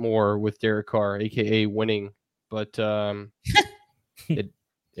lot more with Derek Carr, aka winning, but it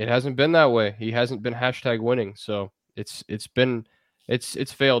hasn't been that way. He hasn't been #winning, so it's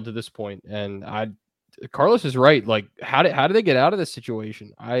failed to this point. And Carlos is right. Like, how did they get out of this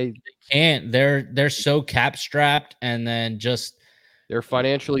situation? They can't. They're so cap strapped, and then they're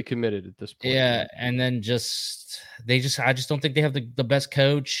financially committed at this point. Yeah, and then I just don't think they have the best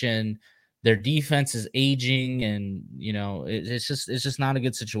coach, and their defense is aging, and it's just not a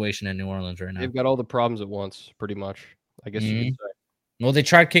good situation in New Orleans right now. They've got all the problems at once, pretty much. I guess you could say. Well, they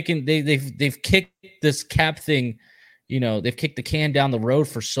tried kicking. They've kicked this cap thing. They've kicked the can down the road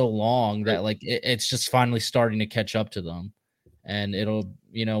for so long that like it's just finally starting to catch up to them. And it'll,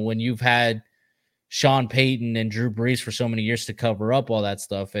 when you've had Sean Payton and Drew Brees for so many years to cover up all that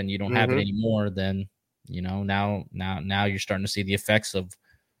stuff, and you don't have it anymore, then now you're starting to see the effects of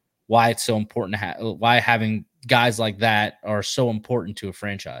why it's so important to why having guys like that are so important to a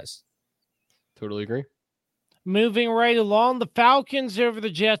franchise. Totally agree. Moving right along, the Falcons over the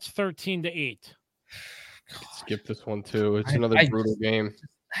Jets 13-8. Skip this one too. It's another brutal game.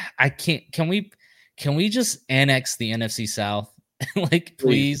 I can't. Can we just annex the NFC South? Like,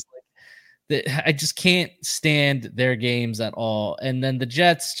 please. I just can't stand their games at all. And then the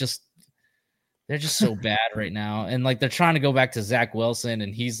Jets they're just so bad right now. And like they're trying to go back to Zach Wilson,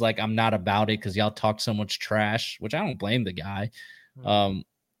 and he's like, I'm not about it because y'all talk so much trash, which I don't blame the guy.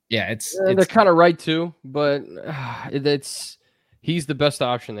 Yeah, they're kind of right too, but he's the best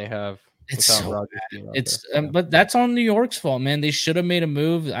option they have. It's so bad. But that's on New York's fault, man. They should have made a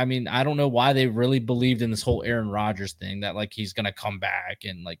move. I mean, I don't know why they really believed in this whole Aaron Rodgers thing that like he's gonna come back,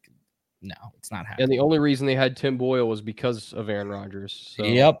 and like, no, it's not happening. And the only reason they had Tim Boyle was because of Aaron Rodgers. So,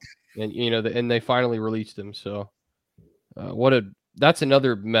 yep. And and they finally released him. So that's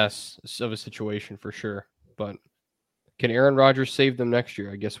another mess of a situation for sure. But can Aaron Rodgers save them next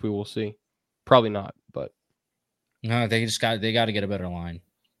year? I guess we will see. Probably not, but no, they got to get a better line.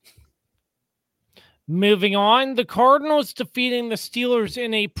 Moving on, the Cardinals defeating the Steelers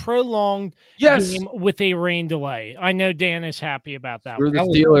in a prolonged game with a rain delay. I know Dan is happy about that. The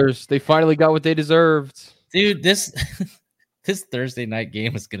Steelers, they finally got what they deserved. Dude, this Thursday night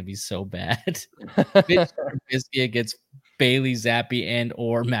game is going to be so bad. Trubisky against Bailey Zappi and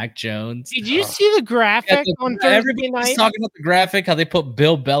or Mac Jones. Did you see the graphic on Thursday night? Talking about the graphic, how they put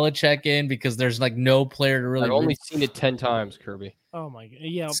Bill Belichick in because there's like no player to really. I've only seen it 10 times, Kirby. Oh my god!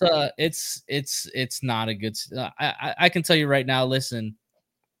 Yeah, it's not a good. I can tell you right now. Listen,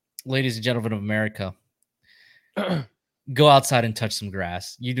 ladies and gentlemen of America, go outside and touch some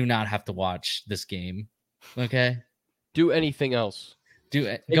grass. You do not have to watch this game. Okay. Do anything else.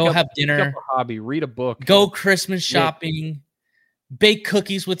 Go have dinner. Pick up a hobby. Read a book. Go Christmas shopping. Bake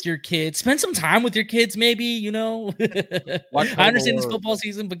cookies with your kids. Spend some time with your kids, maybe. I understand it's football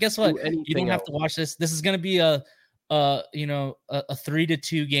season, but guess what? You don't have to watch this. This is going to be a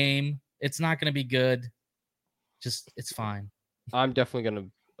 3-2 game. It's not going to be good. It's fine. I'm definitely going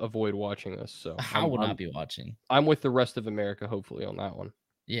to avoid watching this. So I will not be watching. I'm with the rest of America, hopefully, on that one.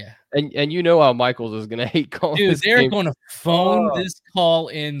 Yeah. And you know how Michaels is going to hate calling Dude, this they're game. going to phone this call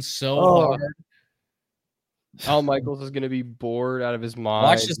in so hard. Al Michaels is going to be bored out of his mind.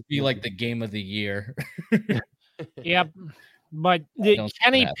 Watch this be like the game of the year. Yep. But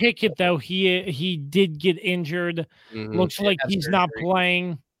Kenny Pickett, though, he did get injured. Looks like he's not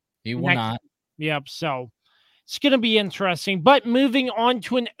playing. He will not. Yep. So it's going to be interesting. But moving on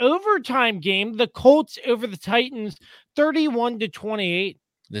to an overtime game, the Colts over the Titans, 31-28.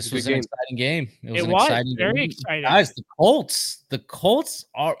 This was an exciting game. It was very exciting. Guys, the Colts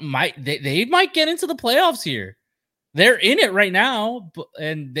they might get into the playoffs here. They're in it right now,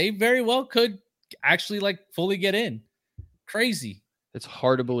 and they very well could actually fully get in. Crazy. It's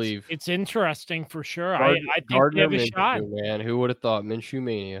hard to believe. It's interesting for sure. I think they have a shot. Man, who would have thought Minshew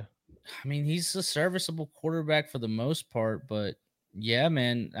mania? I mean, he's a serviceable quarterback for the most part, but yeah,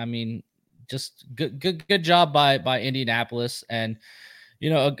 man. I mean, just good job by Indianapolis, and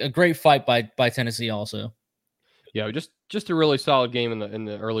a great fight by Tennessee also. Yeah, just a really solid game in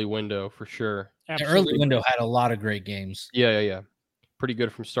the early window for sure. The early window had a lot of great games. Yeah. Pretty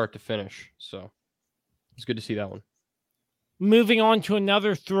good from start to finish. So it's good to see that one. Moving on to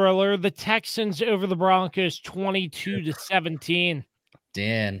another thriller, the Texans over the Broncos 22-17.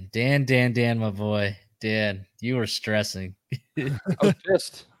 Dan, my boy. Dan, you were stressing. I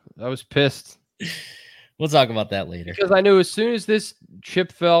was pissed. We'll talk about that later. Because I knew as soon as this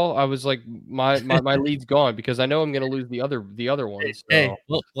chip fell, I was like, my lead's gone because I know I'm going to lose the other ones. So. Hey,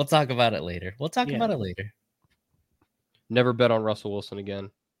 we'll talk about it later. About it later. Never bet on Russell Wilson again.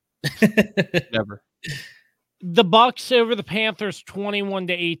 Never. The Bucs over the Panthers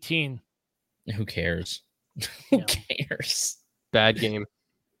 21-18. Who cares? Who cares? Bad game.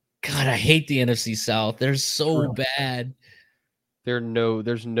 God, I hate the NFC South. They're so bad.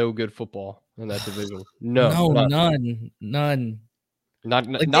 There's no good football in that division. None. Not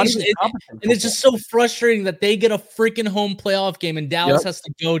even and it's just so frustrating that they get a freaking home playoff game and Dallas has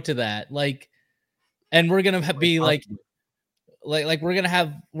to go to that. And we're gonna be we're gonna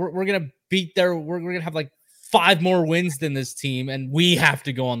have 5 more wins than this team, and we have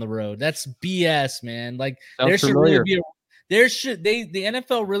to go on the road. That's BS, man. There should really be the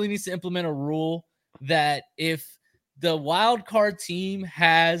NFL really needs to implement a rule that if the wild card team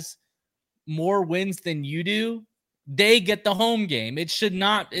has more wins than you do, they get the home game. It should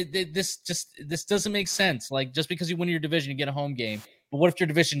not. This doesn't make sense. Just because you win your division, you get a home game. But what if your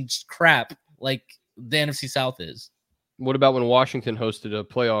division's crap, like the NFC South is? What about when Washington hosted a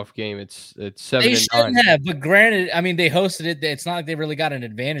playoff game? It's 7-9. They shouldn't have, but granted, I mean, they hosted it. It's not like they really got an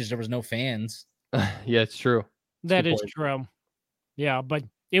advantage. There was no fans. Yeah, it's true. That is true. Yeah, but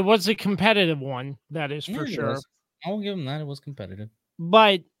it was a competitive one. That is for sure. I'll give them that. It was competitive.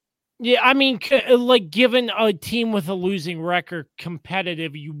 But yeah, I mean, given a team with a losing record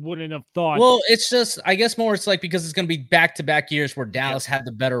competitive, you wouldn't have thought. Well, it's just, I guess more it's because it's going to be back-to-back years where Dallas had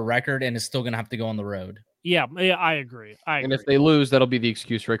the better record and is still going to have to go on the road. Yeah, I agree. And if they lose, that'll be the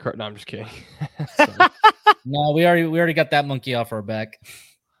excuse, right? No, I'm just kidding. No, we already got that monkey off our back.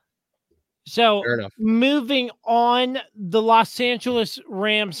 So moving on, the Los Angeles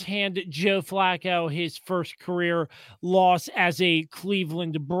Rams handed Joe Flacco his first career loss as a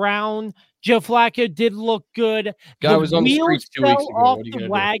Cleveland Brown. Joe Flacco did look good. Guy was on the streets 2 weeks ago. Off the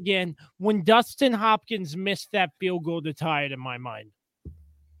wagon when Dustin Hopkins missed that field goal to tie it in my mind.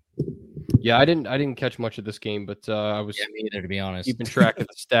 Yeah, I didn't catch much of this game, but I was me either, to be honest. Keeping track of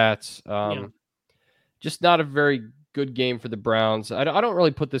the stats. Just not a very good game for the Browns. I don't really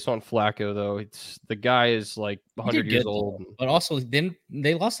put this on Flacco though. It's the guy is 100 years old, but also then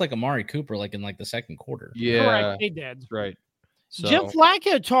they lost Amari Cooper in the second quarter. Yeah, correct. They did. That's right. So, Joe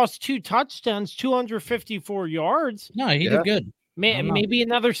Flacco tossed 2 touchdowns, 254 yards. No, he did good. Maybe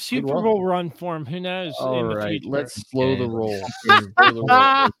another Super Bowl run for him. Who knows? All right, let's slow the roll.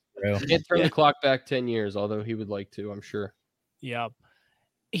 Can't turn the clock back 10 years, although he would like to, I'm sure. Yeah.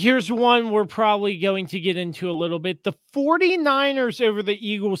 Here's one we're probably going to get into a little bit. The 49ers over the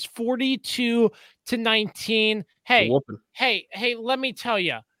Eagles, 42-19. Hey, let me tell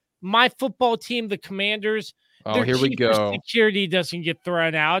you, my football team, the Commanders, here we go. Security doesn't get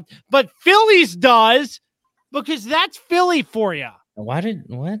thrown out, but Philly's does, because that's Philly for you. What? I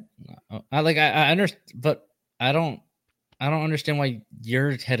understand, but I don't understand why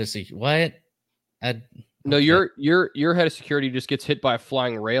your head of security. What? No, your head of security just gets hit by a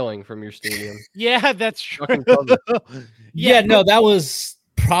flying railing from your stadium. Yeah, that's true. Yeah, no, that was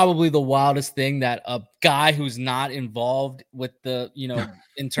probably the wildest thing, that a guy who's not involved with the,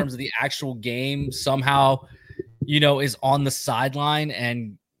 in terms of the actual game somehow, is on the sideline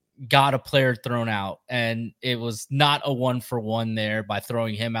and got a player thrown out, and it was not a 1-for-1 there by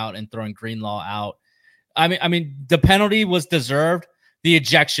throwing him out and throwing Greenlaw out. I mean, the penalty was deserved. The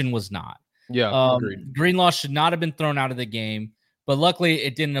ejection was not. Yeah, agreed. Greenlaw should not have been thrown out of the game, but luckily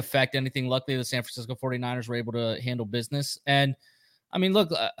it didn't affect anything. Luckily, the San Francisco 49ers were able to handle business. And I mean,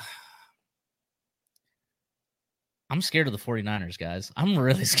 look, I'm scared of the 49ers, guys. I'm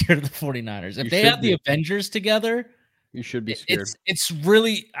really scared of the 49ers. If they have the Avengers together, you should be scared. It's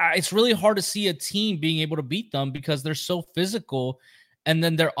really hard to see a team being able to beat them because they're so physical, and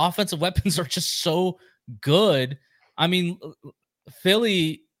then their offensive weapons are just so good. I mean,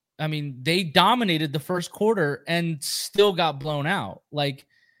 Philly, they dominated the first quarter and still got blown out.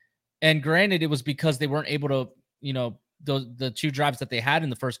 And granted, it was because they weren't able to, the 2 drives that they had in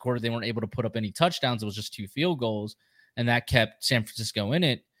the first quarter, they weren't able to put up any touchdowns. It was just 2 field goals, and that kept San Francisco in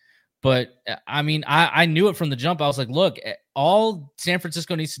it. But I knew it from the jump. I was like, look, all San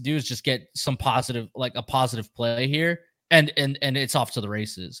Francisco needs to do is just get some positive, like a positive play here, and it's off to the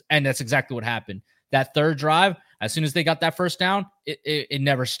races. And that's exactly what happened. That third drive, as soon as they got that first down, it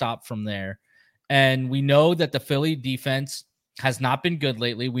never stopped from there. And we know that the Philly defense has not been good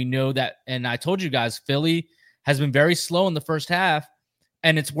lately. We know that, and I told you guys, Philly has been very slow in the first half,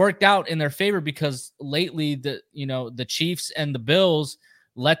 and it's worked out in their favor because lately the Chiefs and the Bills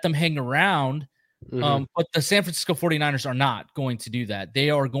let them hang around. But the San Francisco 49ers are not going to do that. They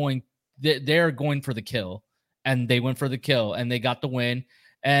are going for the kill, and they went for the kill, and they got the win.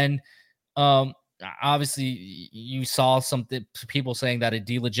 And obviously you saw something, people saying that it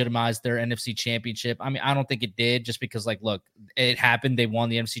delegitimized their NFC championship. I mean, I don't think it did, just because, like, look, it happened. They won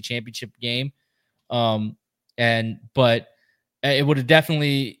the NFC championship game. But it would have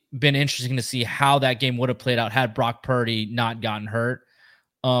definitely been interesting to see how that game would have played out had Brock Purdy not gotten hurt.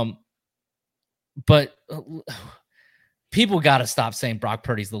 But people got to stop saying Brock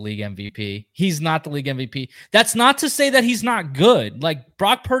Purdy's the league MVP. He's not the league MVP. That's not to say that he's not good. Like,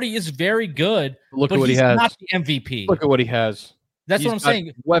 Brock Purdy is very good. Look at what he has. Not the MVP. Look at what he has. That's what I'm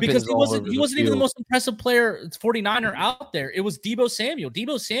saying. Because he wasn't even the most impressive player 49er out there. It was Deebo Samuel.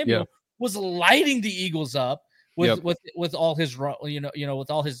 Deebo Samuel was lighting the Eagles up with all his with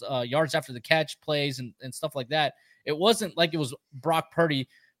all his yards after the catch plays and stuff like that. It wasn't like it was Brock Purdy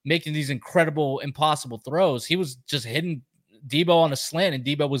making these incredible, impossible throws. He was just hitting Deebo on a slant, and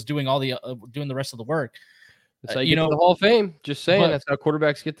Deebo was doing doing the rest of the work. That's how you get to the Hall of Fame. Just saying, that's how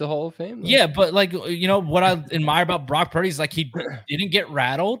quarterbacks get to the Hall of Fame. Though. Yeah, but what I admire about Brock Purdy is, like, he didn't get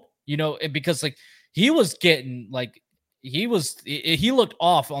rattled, because, like, he was getting, like, he looked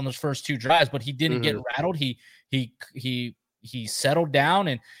off on those first 2 drives, but he didn't get rattled. He settled down,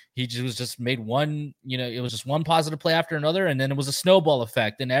 and he just made one, it was just one positive play after another. And then it was a snowball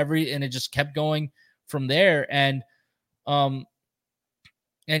effect, and it just kept going from there. And I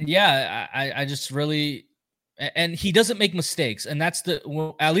just really, and he doesn't make mistakes. And that's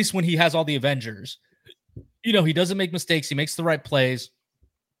at least when he has all the Avengers, he doesn't make mistakes. He makes the right plays.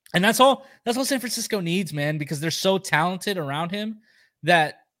 And that's all San Francisco needs, man, because they're so talented around him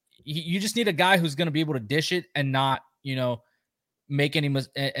that you just need a guy who's going to be able to dish it and not, make any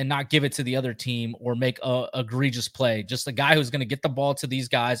and not give it to the other team or make a egregious play. Just a guy who's going to get the ball to these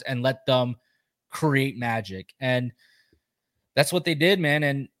guys and let them create magic. And that's what they did, man.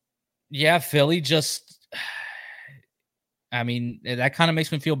 And yeah, Philly just, that kind of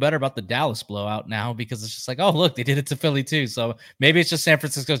makes me feel better about the Dallas blowout now, because it's just like, oh, look, they did it to Philly too. So maybe it's just San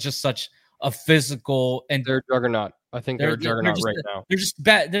Francisco is just such a physical, and they're a juggernaut. I think they're a juggernaut right now. They're just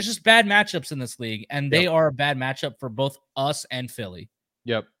bad. There's just bad matchups in this league, and they are a bad matchup for both us and Philly.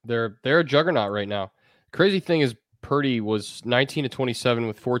 Yep, they're a juggernaut right now. Crazy thing is, Purdy was 19-27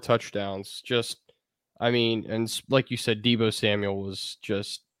 with 4 touchdowns. And like you said, Deebo Samuel was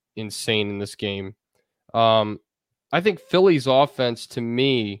just insane in this game. I think Philly's offense, to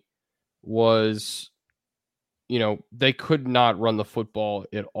me, was, they could not run the football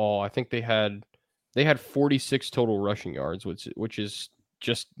at all. I think they had 46 total rushing yards, which is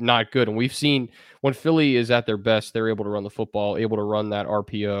just not good. And we've seen when Philly is at their best, they're able to run the football, able to run that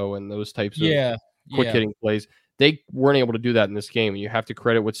RPO and those types of quick hitting plays. They weren't able to do that in this game. And you have to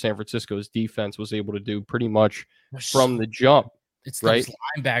credit what San Francisco's defense was able to do pretty much from the jump. It's those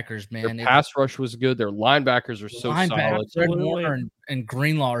linebackers, man. Their pass rush was good. Their linebackers are so solid. Fred Warner and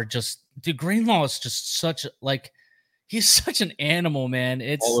Greenlaw are just, dude, Greenlaw is just such he's such an animal, man.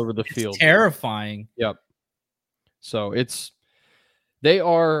 It's all over the field. Terrifying. Yep. So they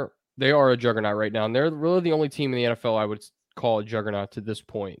are a juggernaut right now. And they're really the only team in the NFL I would call a juggernaut to this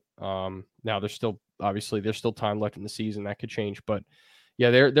point. Now there's still time left in the season that could change, but Yeah,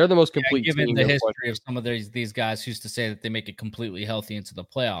 they're the most complete given team. the history of some of these guys who used to say that they make it completely healthy into the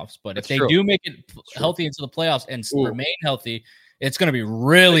playoffs. But if they do make it healthy into the playoffs and remain healthy, it's going to be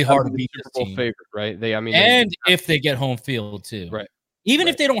really hard to beat Super this Bowl team. favorite, right? If they get home field too, right? Even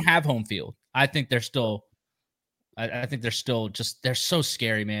if they don't have home field, I think they're still. I think they're still they're so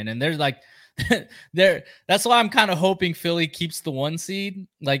scary, man. And they're like, that's why I'm kind of hoping Philly keeps the 1 seed.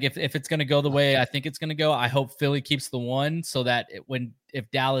 Like if it's going to go the way I think it's going to go, I hope Philly keeps the 1 so that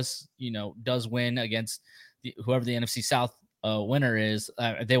if Dallas, does win against whoever the NFC South winner is,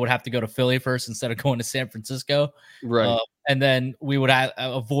 they would have to go to Philly first instead of going to San Francisco. Right. And then we would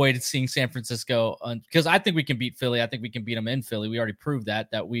avoid seeing San Francisco because I think we can beat Philly. I think we can beat them in Philly. We already proved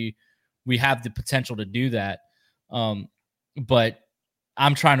that we have the potential to do that. But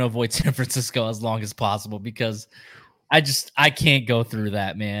I'm trying to avoid San Francisco as long as possible because I can't go through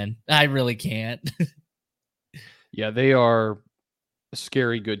that, man. I really can't. Yeah, they are a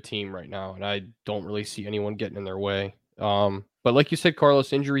scary good team right now, and I don't really see anyone getting in their way. But like you said,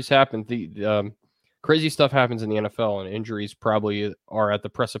 Carlos, injuries happen. The crazy stuff happens in the NFL, and injuries probably are at the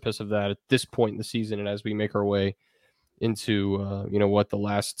precipice of that at this point in the season. And as we make our way into the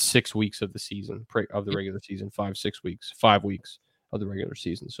last 6 weeks of the season of the regular season, 5 weeks of the regular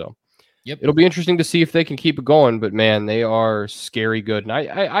season. So it'll be interesting to see if they can keep it going, but man, they are scary good. And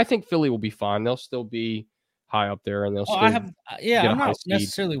I think Philly will be fine. They'll still be high up there and they'll I'm not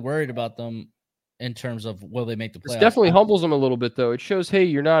necessarily worried about them in terms of will they make the playoffs. It definitely humbles them a little bit though. It shows, hey,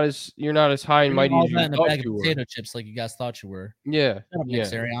 you're not as high and mighty as you in a thought bag you of were. Potato chips like you guys thought you were. Yeah. Shut up, Nick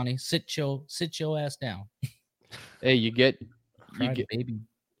Sirianni. Sit your ass down. Hey, you get baby.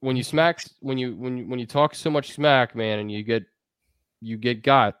 When you talk so much smack, man, and you get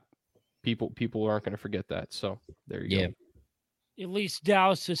got, people aren't going to forget that. So there you go. At least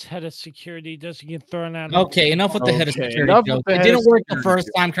Dallas's head of security doesn't get thrown out. Okay, enough with the head of security joke. It didn't work the first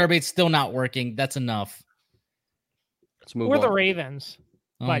time, Kirby. It's still not working. That's enough. Let's move on. We're the Ravens.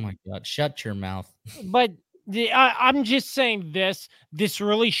 Oh my God! Shut your mouth. But I'm just saying this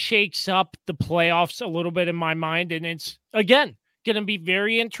really shakes up the playoffs a little bit in my mind, and it's again going to be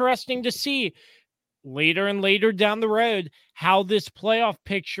very interesting to see later and later down the road how this playoff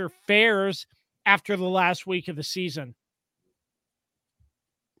picture fares after the last week of the season.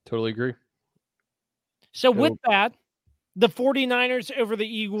 Totally agree. So with that, the 49ers over the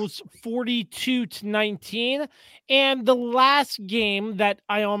Eagles 42-19. And the last game that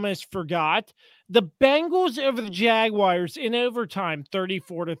I almost forgot, the Bengals over the Jaguars in overtime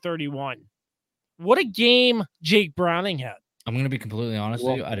 34-31. What a game Jake Browning had. I'm going to be completely honest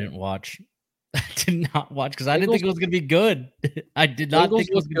with you. I didn't watch. I did not watch because I didn't think it was going to be good. I did not think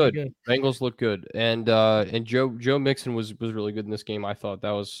it was going to be good. Bengals look good. And Joe Mixon was really good in this game. I thought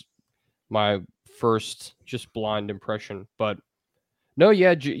that was my first just blind impression. But no,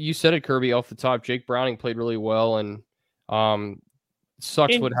 yeah, you said it, Kirby, off the top. Jake Browning played really well, and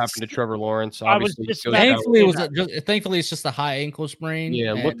sucks what happened to Trevor Lawrence. Obviously, thankfully it's just a high ankle sprain.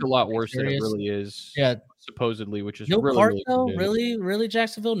 Yeah, it looked a lot worse than it really is. Yeah, supposedly, which is no really, cart really though. good. Really,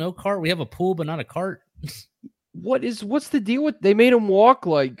 Jacksonville, no cart. We have a pool, but not a cart. What's the deal with they made him walk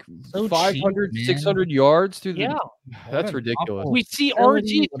like 500, 600 yards through the that's ridiculous. We see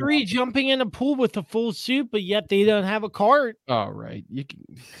RG3 jumping in a pool with a full suit, but yet they don't have a cart. All right. You can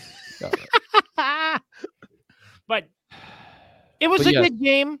But it was a good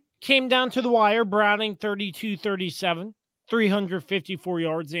game. Came down to the wire. Browning 32-37, 354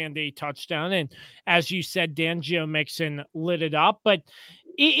 yards and a touchdown. And as you said, Dan, Joe Mixon lit it up. But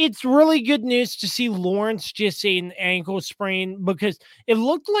it's really good news to see Lawrence just an ankle sprain because it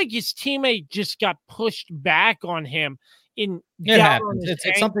looked like his teammate just got pushed back on him. It happens.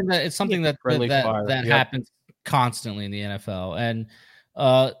 It's something that happens constantly in the NFL. And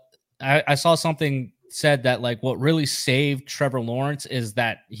I saw something said that like what really saved Trevor Lawrence is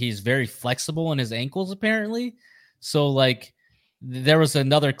that he's very flexible in his ankles apparently. So like there was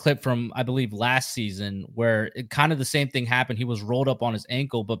another clip from I believe last season where it kind of the same thing happened. He was rolled up on his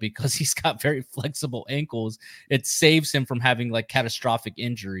ankle, but because he's got very flexible ankles, it saves him from having like catastrophic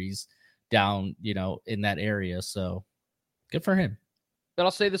injuries down, in that area. So good for him. And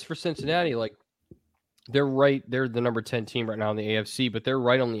I'll say this for Cincinnati, like they're the number 10 team right now in the AFC, but they're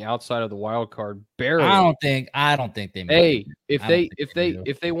right on the outside of the wild card. Barely. I don't think they may. Hey,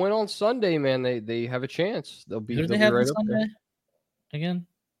 if they win on Sunday, man, they have a chance. They'll be right up there. Again?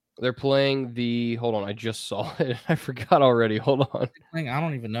 They're playing hold on, I just saw it. I forgot already. Hold on. I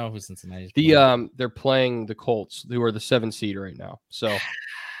don't even know who Cincinnati's playing. They're playing the Colts, who are the 7 seed right now. So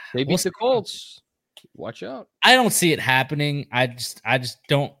they beat the Colts. Watch out. I don't see it happening. I just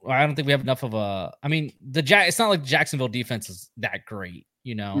don't. I don't think we have enough of a. I mean, it's not like the Jacksonville defense is that great,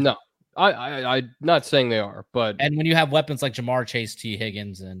 No, I'm not saying they are, but and when you have weapons like Jamar Chase, T.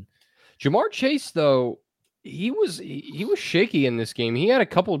 Higgins, and Jamar Chase, though, he was shaky in this game. He had a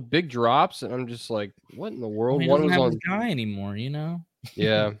couple of big drops, and I'm just like, what in the world? He One doesn't was have on his guy anymore,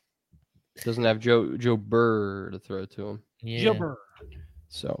 Yeah, doesn't have Joe Burr to throw to him. Yeah. Joe Burr.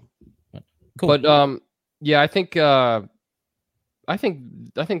 So cool. But yeah, I think the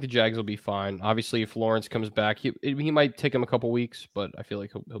Jags will be fine. Obviously, if Lawrence comes back, he might take him a couple weeks, but I feel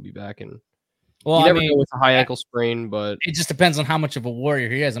like he'll be back. And you never know with a high ankle sprain, but it just depends on how much of a warrior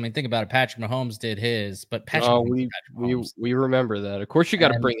he is. I mean, think about it. Patrick Mahomes did his, but Patrick. We remember that. Of course, you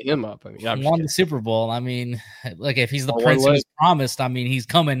got to bring him up. I mean, won the Super Bowl. I mean, like if he's the prince who was promised, I mean, he's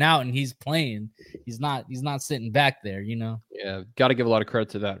coming out and he's playing. He's not sitting back there. Yeah, got to give a lot of credit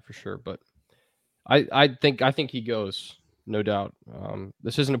to that for sure. But I think he goes, no doubt.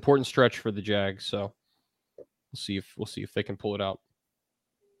 This is an important stretch for the Jags, so we'll see if they can pull it out.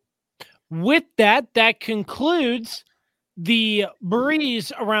 With that concludes the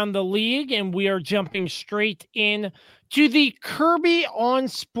breeze around the league, and we are jumping straight in to the Kirby on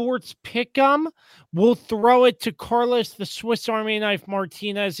Sports Pick'em. We'll throw it to Carlos, the Swiss Army Knife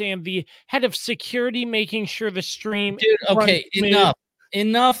Martinez, and the head of security, making sure the stream. Dude, okay,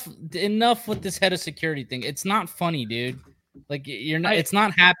 enough with this head of security thing. It's not funny, dude. Like you're not. It's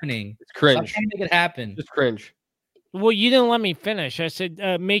not happening. It's cringe. Stop trying to make it happen. It's cringe. Well, you didn't let me finish. I said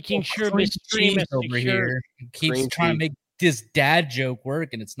making sure the stream is over here keeps trying to make this dad joke work,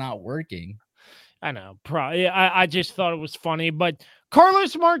 and it's not working. I know. I just thought it was funny, but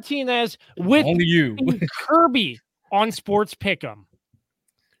Carlos Martinez with only you Kirby on Sports Pick'em.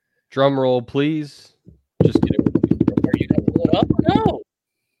 Drum roll, please. Just kidding. Are you gonna pull it up? No.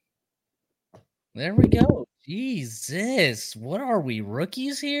 There we go. Jesus, what are we,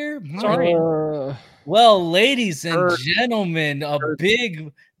 rookies here? Sorry. Well, ladies and gentlemen, a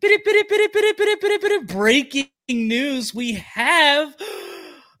big breaking news. We have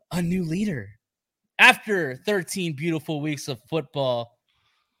a new leader. After 13 beautiful weeks of football,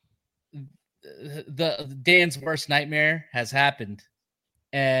 the Dan's worst nightmare has happened.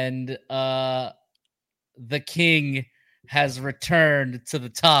 And the king has returned to the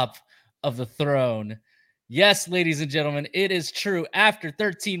top of the throne. Yes, ladies and gentlemen, it is true. After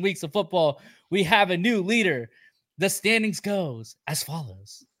 13 weeks of football, we have a new leader. The standings goes as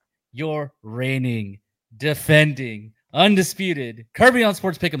follows. Your reigning, defending, undisputed Kirby on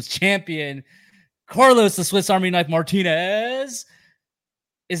Sports Pick'em's champion, Carlos the Swiss Army Knife Martinez,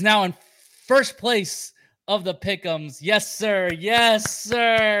 is now in first place of the Pick'ems. Yes, sir. Yes,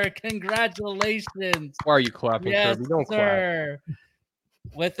 sir. Congratulations. Why are you clapping, yes, Kirby? Don't sir. Clap.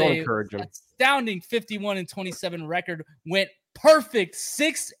 With Don't a encourage him. Astounding 51-27 record, went perfect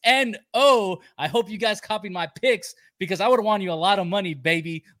 6-0. I hope you guys copied my picks because I would have won you a lot of money,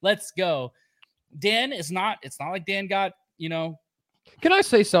 baby. Let's go. Dan is not. It's not like Dan got. Can I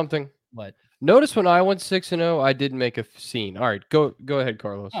say something? What? Notice when I went 6-0, I didn't make a scene. All right, go ahead,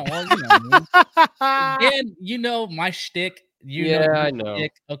 Carlos. Oh, well, Dan, my shtick. I know.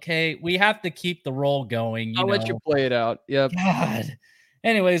 Shtick, okay, we have to keep the roll going. I'll let you play it out. Yep. God.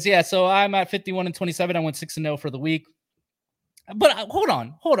 Anyways, yeah. So I'm at 51-27. I went 6-0 for the week. But hold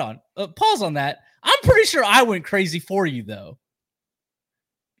on. Pause on that. I'm pretty sure I went crazy for you, though.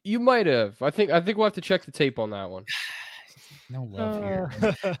 You might have. I think we'll have to check the tape on that one. No love here.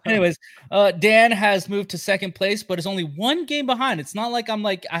 Anyways, Dan has moved to second place, but is only one game behind. It's not like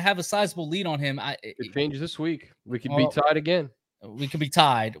I have a sizable lead on him. It changed this week. We could be tied again. We could be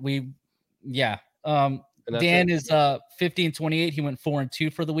tied. Dan is 50-28. He went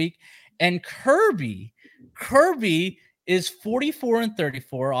 4-2 for the week. And Kirby is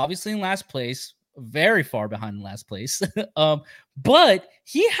 44-34, obviously in last place, very far behind in last place. But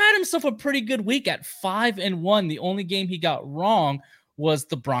he had himself a pretty good week at 5-1. The only game he got wrong was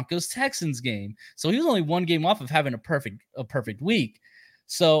the Broncos-Texans game. So he was only one game off of having a perfect week.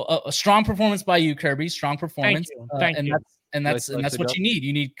 So a strong performance by you, Kirby. Strong performance. Thank you. That's what you need.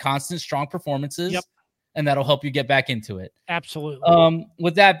 You need constant, strong performances. Yep. And that'll help you get back into it. Absolutely.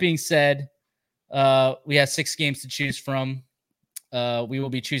 With that being said, we have 6 games to choose from. We will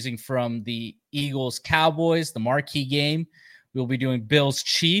be choosing from the Eagles-Cowboys, the marquee game. We'll be doing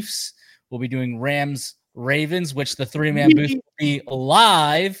Bills-Chiefs. We'll be doing Rams-Ravens, which the 3-man booth will be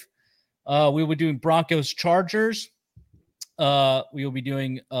live. We will be doing Broncos-Chargers. We will be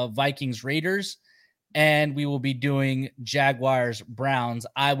doing Vikings-Raiders. and we will be doing Jaguars Browns.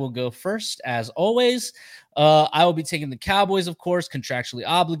 I will go first, as always. I will be taking the Cowboys, of course, contractually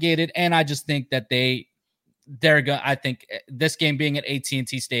obligated, and I just think that they're going. I think this game being at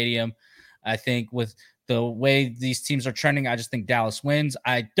AT&T Stadium, I think with the way these teams are trending, I just think Dallas wins.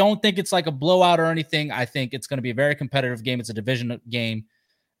 I don't think it's like a blowout or anything. I think it's going to be a very competitive game. It's a division game.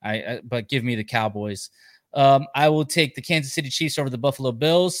 But give me the Cowboys. I will take the Kansas City Chiefs over the Buffalo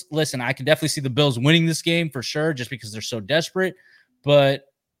Bills. Listen, I can definitely see the Bills winning this game for sure, just because they're so desperate. But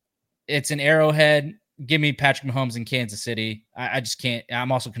it's an Arrowhead. Give me Patrick Mahomes in Kansas City. I just can't.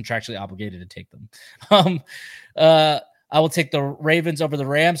 I'm also contractually obligated to take them. I will take the Ravens over the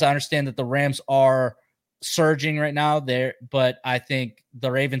Rams. I understand that the Rams are surging right now there, but I think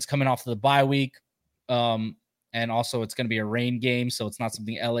the Ravens coming off of the bye week, and also it's going to be a rain game, so it's not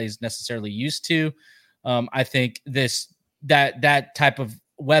something LA is necessarily used to. I think that type of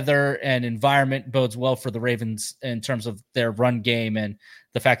weather and environment bodes well for the Ravens in terms of their run game and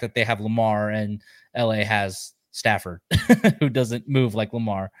the fact that they have Lamar and LA has Stafford, who doesn't move like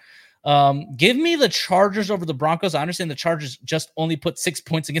Lamar. Give me the Chargers over the Broncos. I understand the Chargers just only put 6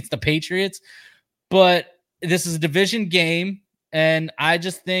 points against the Patriots, but this is a division game, and I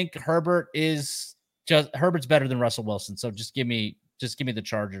just think Herbert's better than Russell Wilson. So just give me the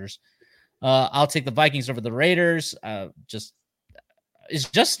Chargers. I'll take the Vikings over the Raiders. Is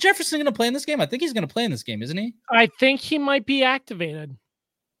Justin Jefferson going to play in this game? I think he's going to play in this game, isn't he? I think he might be activated.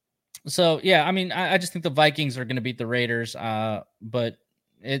 So, yeah, I mean, I just think the Vikings are going to beat the Raiders, but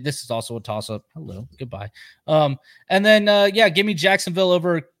this is also a toss-up. Hello, goodbye. And then, give me Jacksonville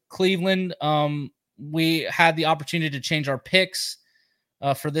over Cleveland. We had the opportunity to change our picks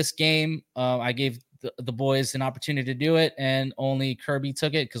for this game. I gave the boys an opportunity to do it, and only Kirby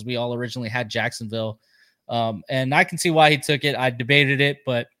took it because we all originally had Jacksonville. And I can see why he took it. I debated it,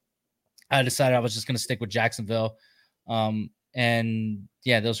 but I decided I was just going to stick with Jacksonville. And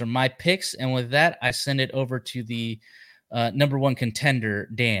yeah, those are my picks. And with that, I send it over to the number one contender,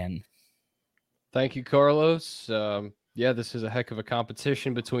 Dan. Thank you, Carlos. This is a heck of a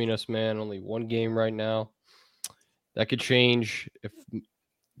competition between us, man. Only one game right now. That could change if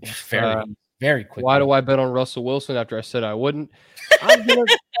very quickly. Why do I bet on Russell Wilson after I said I wouldn't?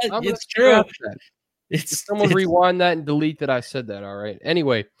 It's true. Someone rewind that and delete that I said that. All right.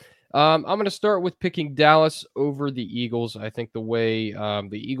 Anyway, I'm going to start with picking Dallas over the Eagles. I think the way the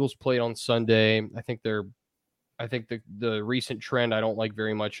Eagles played on Sunday, I think the recent trend I don't like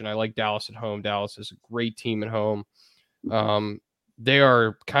very much, and I like Dallas at home. Dallas is a great team at home. They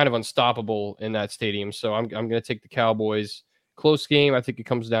are kind of unstoppable in that stadium, so I'm going to take the Cowboys. Close game. I think it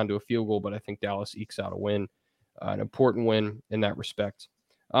comes down to a field goal, but I think Dallas ekes out a win, an important win in that respect.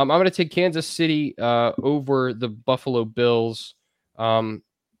 I'm going to take Kansas City over the Buffalo Bills.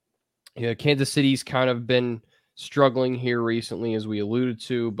 Kansas City's kind of been struggling here recently, as we alluded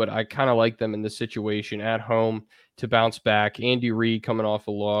to, but I kind of like them in this situation at home to bounce back. Andy Reid coming off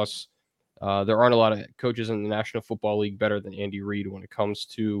a loss. There aren't a lot of coaches in the National Football League better than Andy Reid when it comes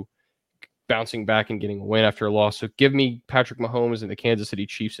to bouncing back and getting a win after a loss. So give me Patrick Mahomes and the Kansas City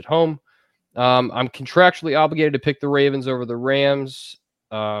Chiefs at home. I'm contractually obligated to pick the Ravens over the Rams,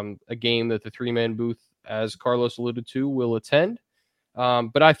 a game that the three-man booth, as Carlos alluded to, will attend.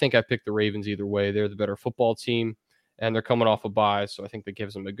 But I think I picked the Ravens either way. They're the better football team, and they're coming off a bye, so I think that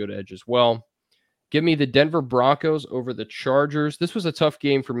gives them a good edge as well. Give me the Denver Broncos over the Chargers. This was a tough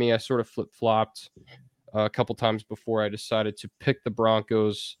game for me. I sort of flip-flopped a couple times before I decided to pick the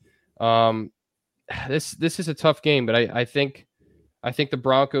Broncos. This is a tough game, but I think the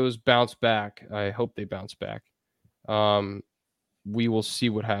Broncos bounce back. I hope they bounce back. We will see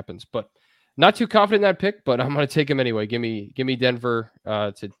what happens, but not too confident in that pick, but I'm going to take him anyway. Give me Denver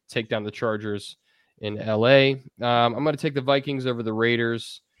to take down the Chargers in LA. I'm going to take the Vikings over the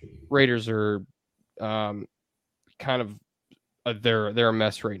Raiders. Raiders are kind of they're a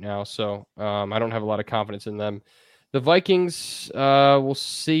mess right now, so I don't have a lot of confidence in them. The Vikings, we'll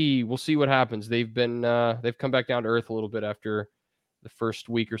see what happens. They've come back down to earth a little bit after the first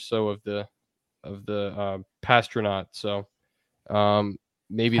week or so of the Pastronaut. So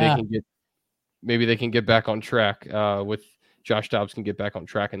maybe they can get back on track with Josh Dobbs can get back on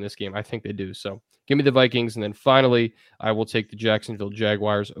track in this game. I think they do. So give me the Vikings, and then finally I will take the Jacksonville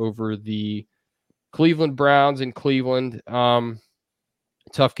Jaguars over the Cleveland Browns in Cleveland.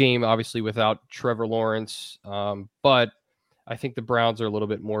 Tough game, obviously, without Trevor Lawrence. But I think the Browns are a little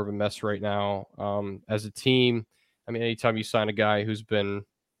bit more of a mess right now as a team. I mean, anytime you sign a guy who's been,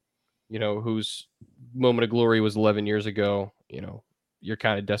 whose moment of glory was 11 years ago, you're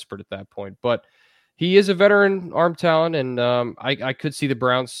kind of desperate at that point. But he is a veteran arm talent, and I could see the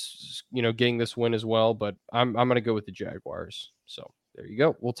Browns, getting this win as well. But I'm going to go with the Jaguars. So there you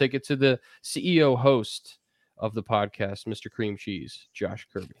go. We'll take it to the CEO host of the podcast, Mr. Cream Cheese, Josh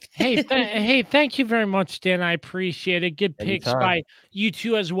Kirby. Hey, thank you very much, Dan. I appreciate it. Good picks Anytime. by you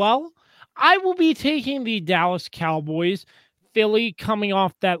two as well. I will be taking the Dallas Cowboys. Philly coming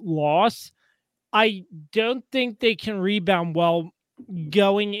off that loss. I don't think they can rebound well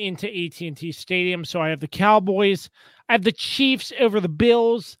going into AT&T Stadium. So I have the Cowboys. I have the Chiefs over the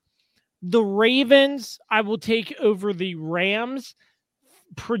Bills. The Ravens, I will take over the Rams.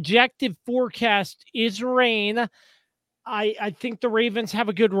 Projected forecast is rain. I think the Ravens have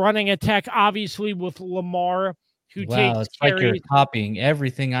a good running attack, obviously, with Lamar, who takes it's like you're carries. copying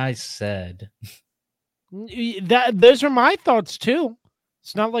everything I said. Those are my thoughts, too.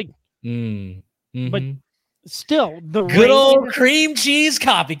 It's not like, but still, the good old cream cheese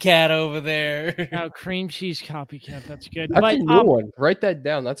copycat over there. Oh, cream cheese copycat. That's good. That's a new one. Write that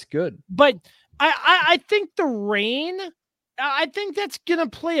down. That's good. But I think the rain, I think that's going to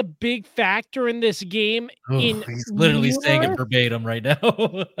play a big factor in this game. He's literally saying it verbatim right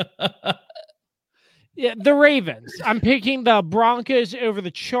now. Yeah, the Ravens. I'm picking the Broncos over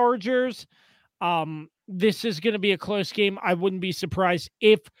the Chargers. This is going to be a close game. I wouldn't be surprised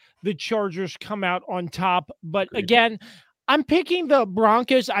if the Chargers come out on top. But again, I'm picking the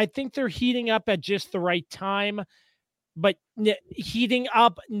Broncos. I think they're heating up at just the right time. But heating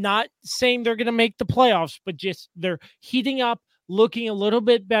up, not saying they're going to make the playoffs, but just they're heating up, looking a little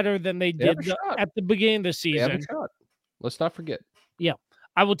bit better than they did at the beginning of the season. Let's not forget. Yeah.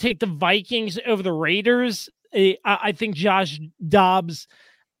 I will take the Vikings over the Raiders. I think Josh Dobbs,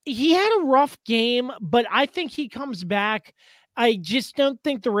 he had a rough game, but I think he comes back. I just don't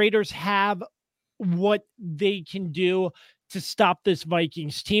think the Raiders have what they can do to stop this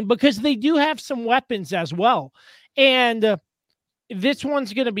Vikings team because they do have some weapons as well. And this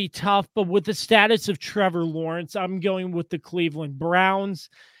one's going to be tough, but with the status of Trevor Lawrence, I'm going with the Cleveland Browns.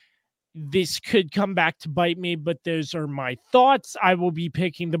 This could come back to bite me, but those are my thoughts. I will be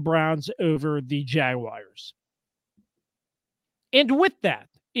picking the Browns over the Jaguars. And with that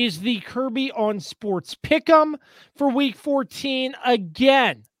is the Kirby on Sports Pick'em for Week 14.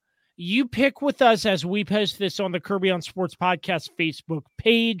 Again, you pick with us as we post this on the Kirby on Sports Podcast Facebook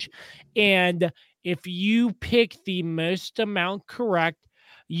page. And if you pick the most amount correct,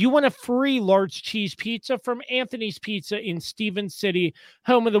 you win a free large cheese pizza from Anthony's Pizza in Stevens City,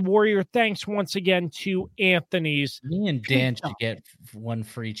 home of the Warrior. Thanks once again to Anthony's. Me and Dan should get one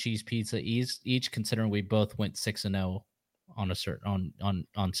free cheese pizza each, considering we both went 6-0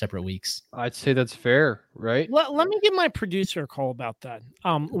 on separate weeks. I'd say that's fair, right? Let me give my producer a call about that.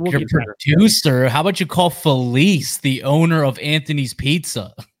 Your producer? How about you call Felice, the owner of Anthony's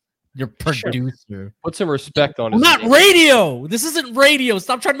Pizza? Your producer. Sure. Put some respect on it. Not radio. This isn't radio.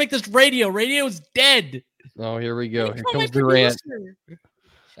 Stop trying to make this radio. Radio is dead. Oh, here we go. Here comes Durant.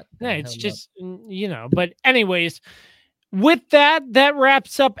 Yeah, it's just, but anyways, with that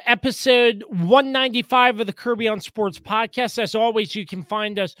wraps up episode 195 of the Kirby on Sports podcast. As always, you can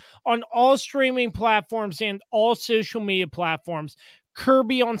find us on all streaming platforms and all social media platforms.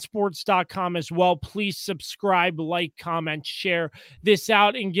 KirbyOnSports.com as well. Please subscribe, like, comment, share this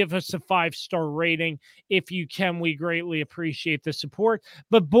out, and give us a 5-star rating if you can. We greatly appreciate the support.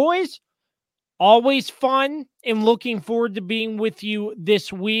 But boys, always fun and looking forward to being with you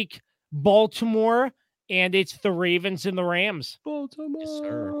this week. Baltimore, and it's the Ravens and the Rams. Baltimore. Yes,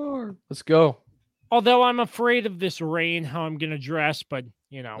 sir. Let's go. Although I'm afraid of this rain, how I'm going to dress, but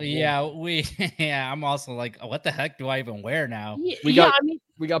I'm also like, what the heck do I even wear now? We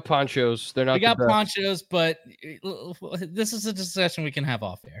got ponchos. They're not. We got ponchos, but this is a discussion we can have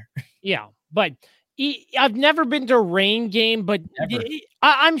off air. Yeah, but I've never been to a rain game, but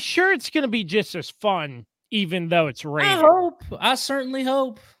I'm sure it's going to be just as fun, even though it's raining. I certainly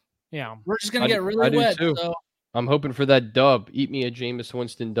hope. Yeah, we're just going to get really wet. So. I'm hoping for that dub. Eat me a Jameis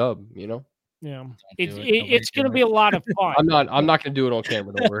Winston dub. Yeah, it's going to be a lot of fun. I'm not going to do it on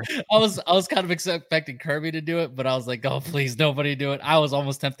camera. Don't worry. I was kind of expecting Kirby to do it, but I was like, oh, please, nobody do it. I was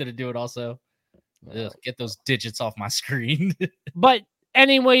almost tempted to do it also. Get those digits off my screen. But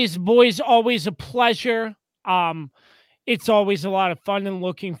anyways, boys, always a pleasure. It's always a lot of fun and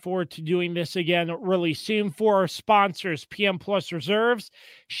looking forward to doing this again really soon. For our sponsors, PM Plus Reserves,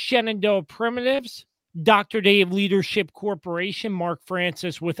 Shenandoah Primitives, Dr. Dave Leadership Corporation, Mark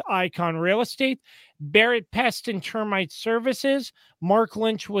Francis with Icon Real Estate, Barrett Pest and Termite Services, Mark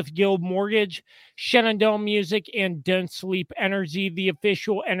Lynch with Guild Mortgage, Shenandoah Music, and Don't Sleep Energy, the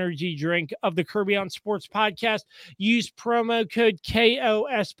official energy drink of the Kirby on Sports podcast. Use promo code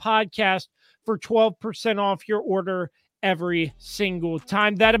KOS Podcast for 12% off your order every single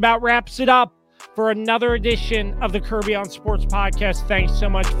time. That about wraps it up for another edition of the Kirby on Sports podcast. Thanks so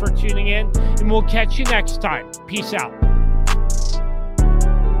much for tuning in, and we'll catch you next time. Peace out.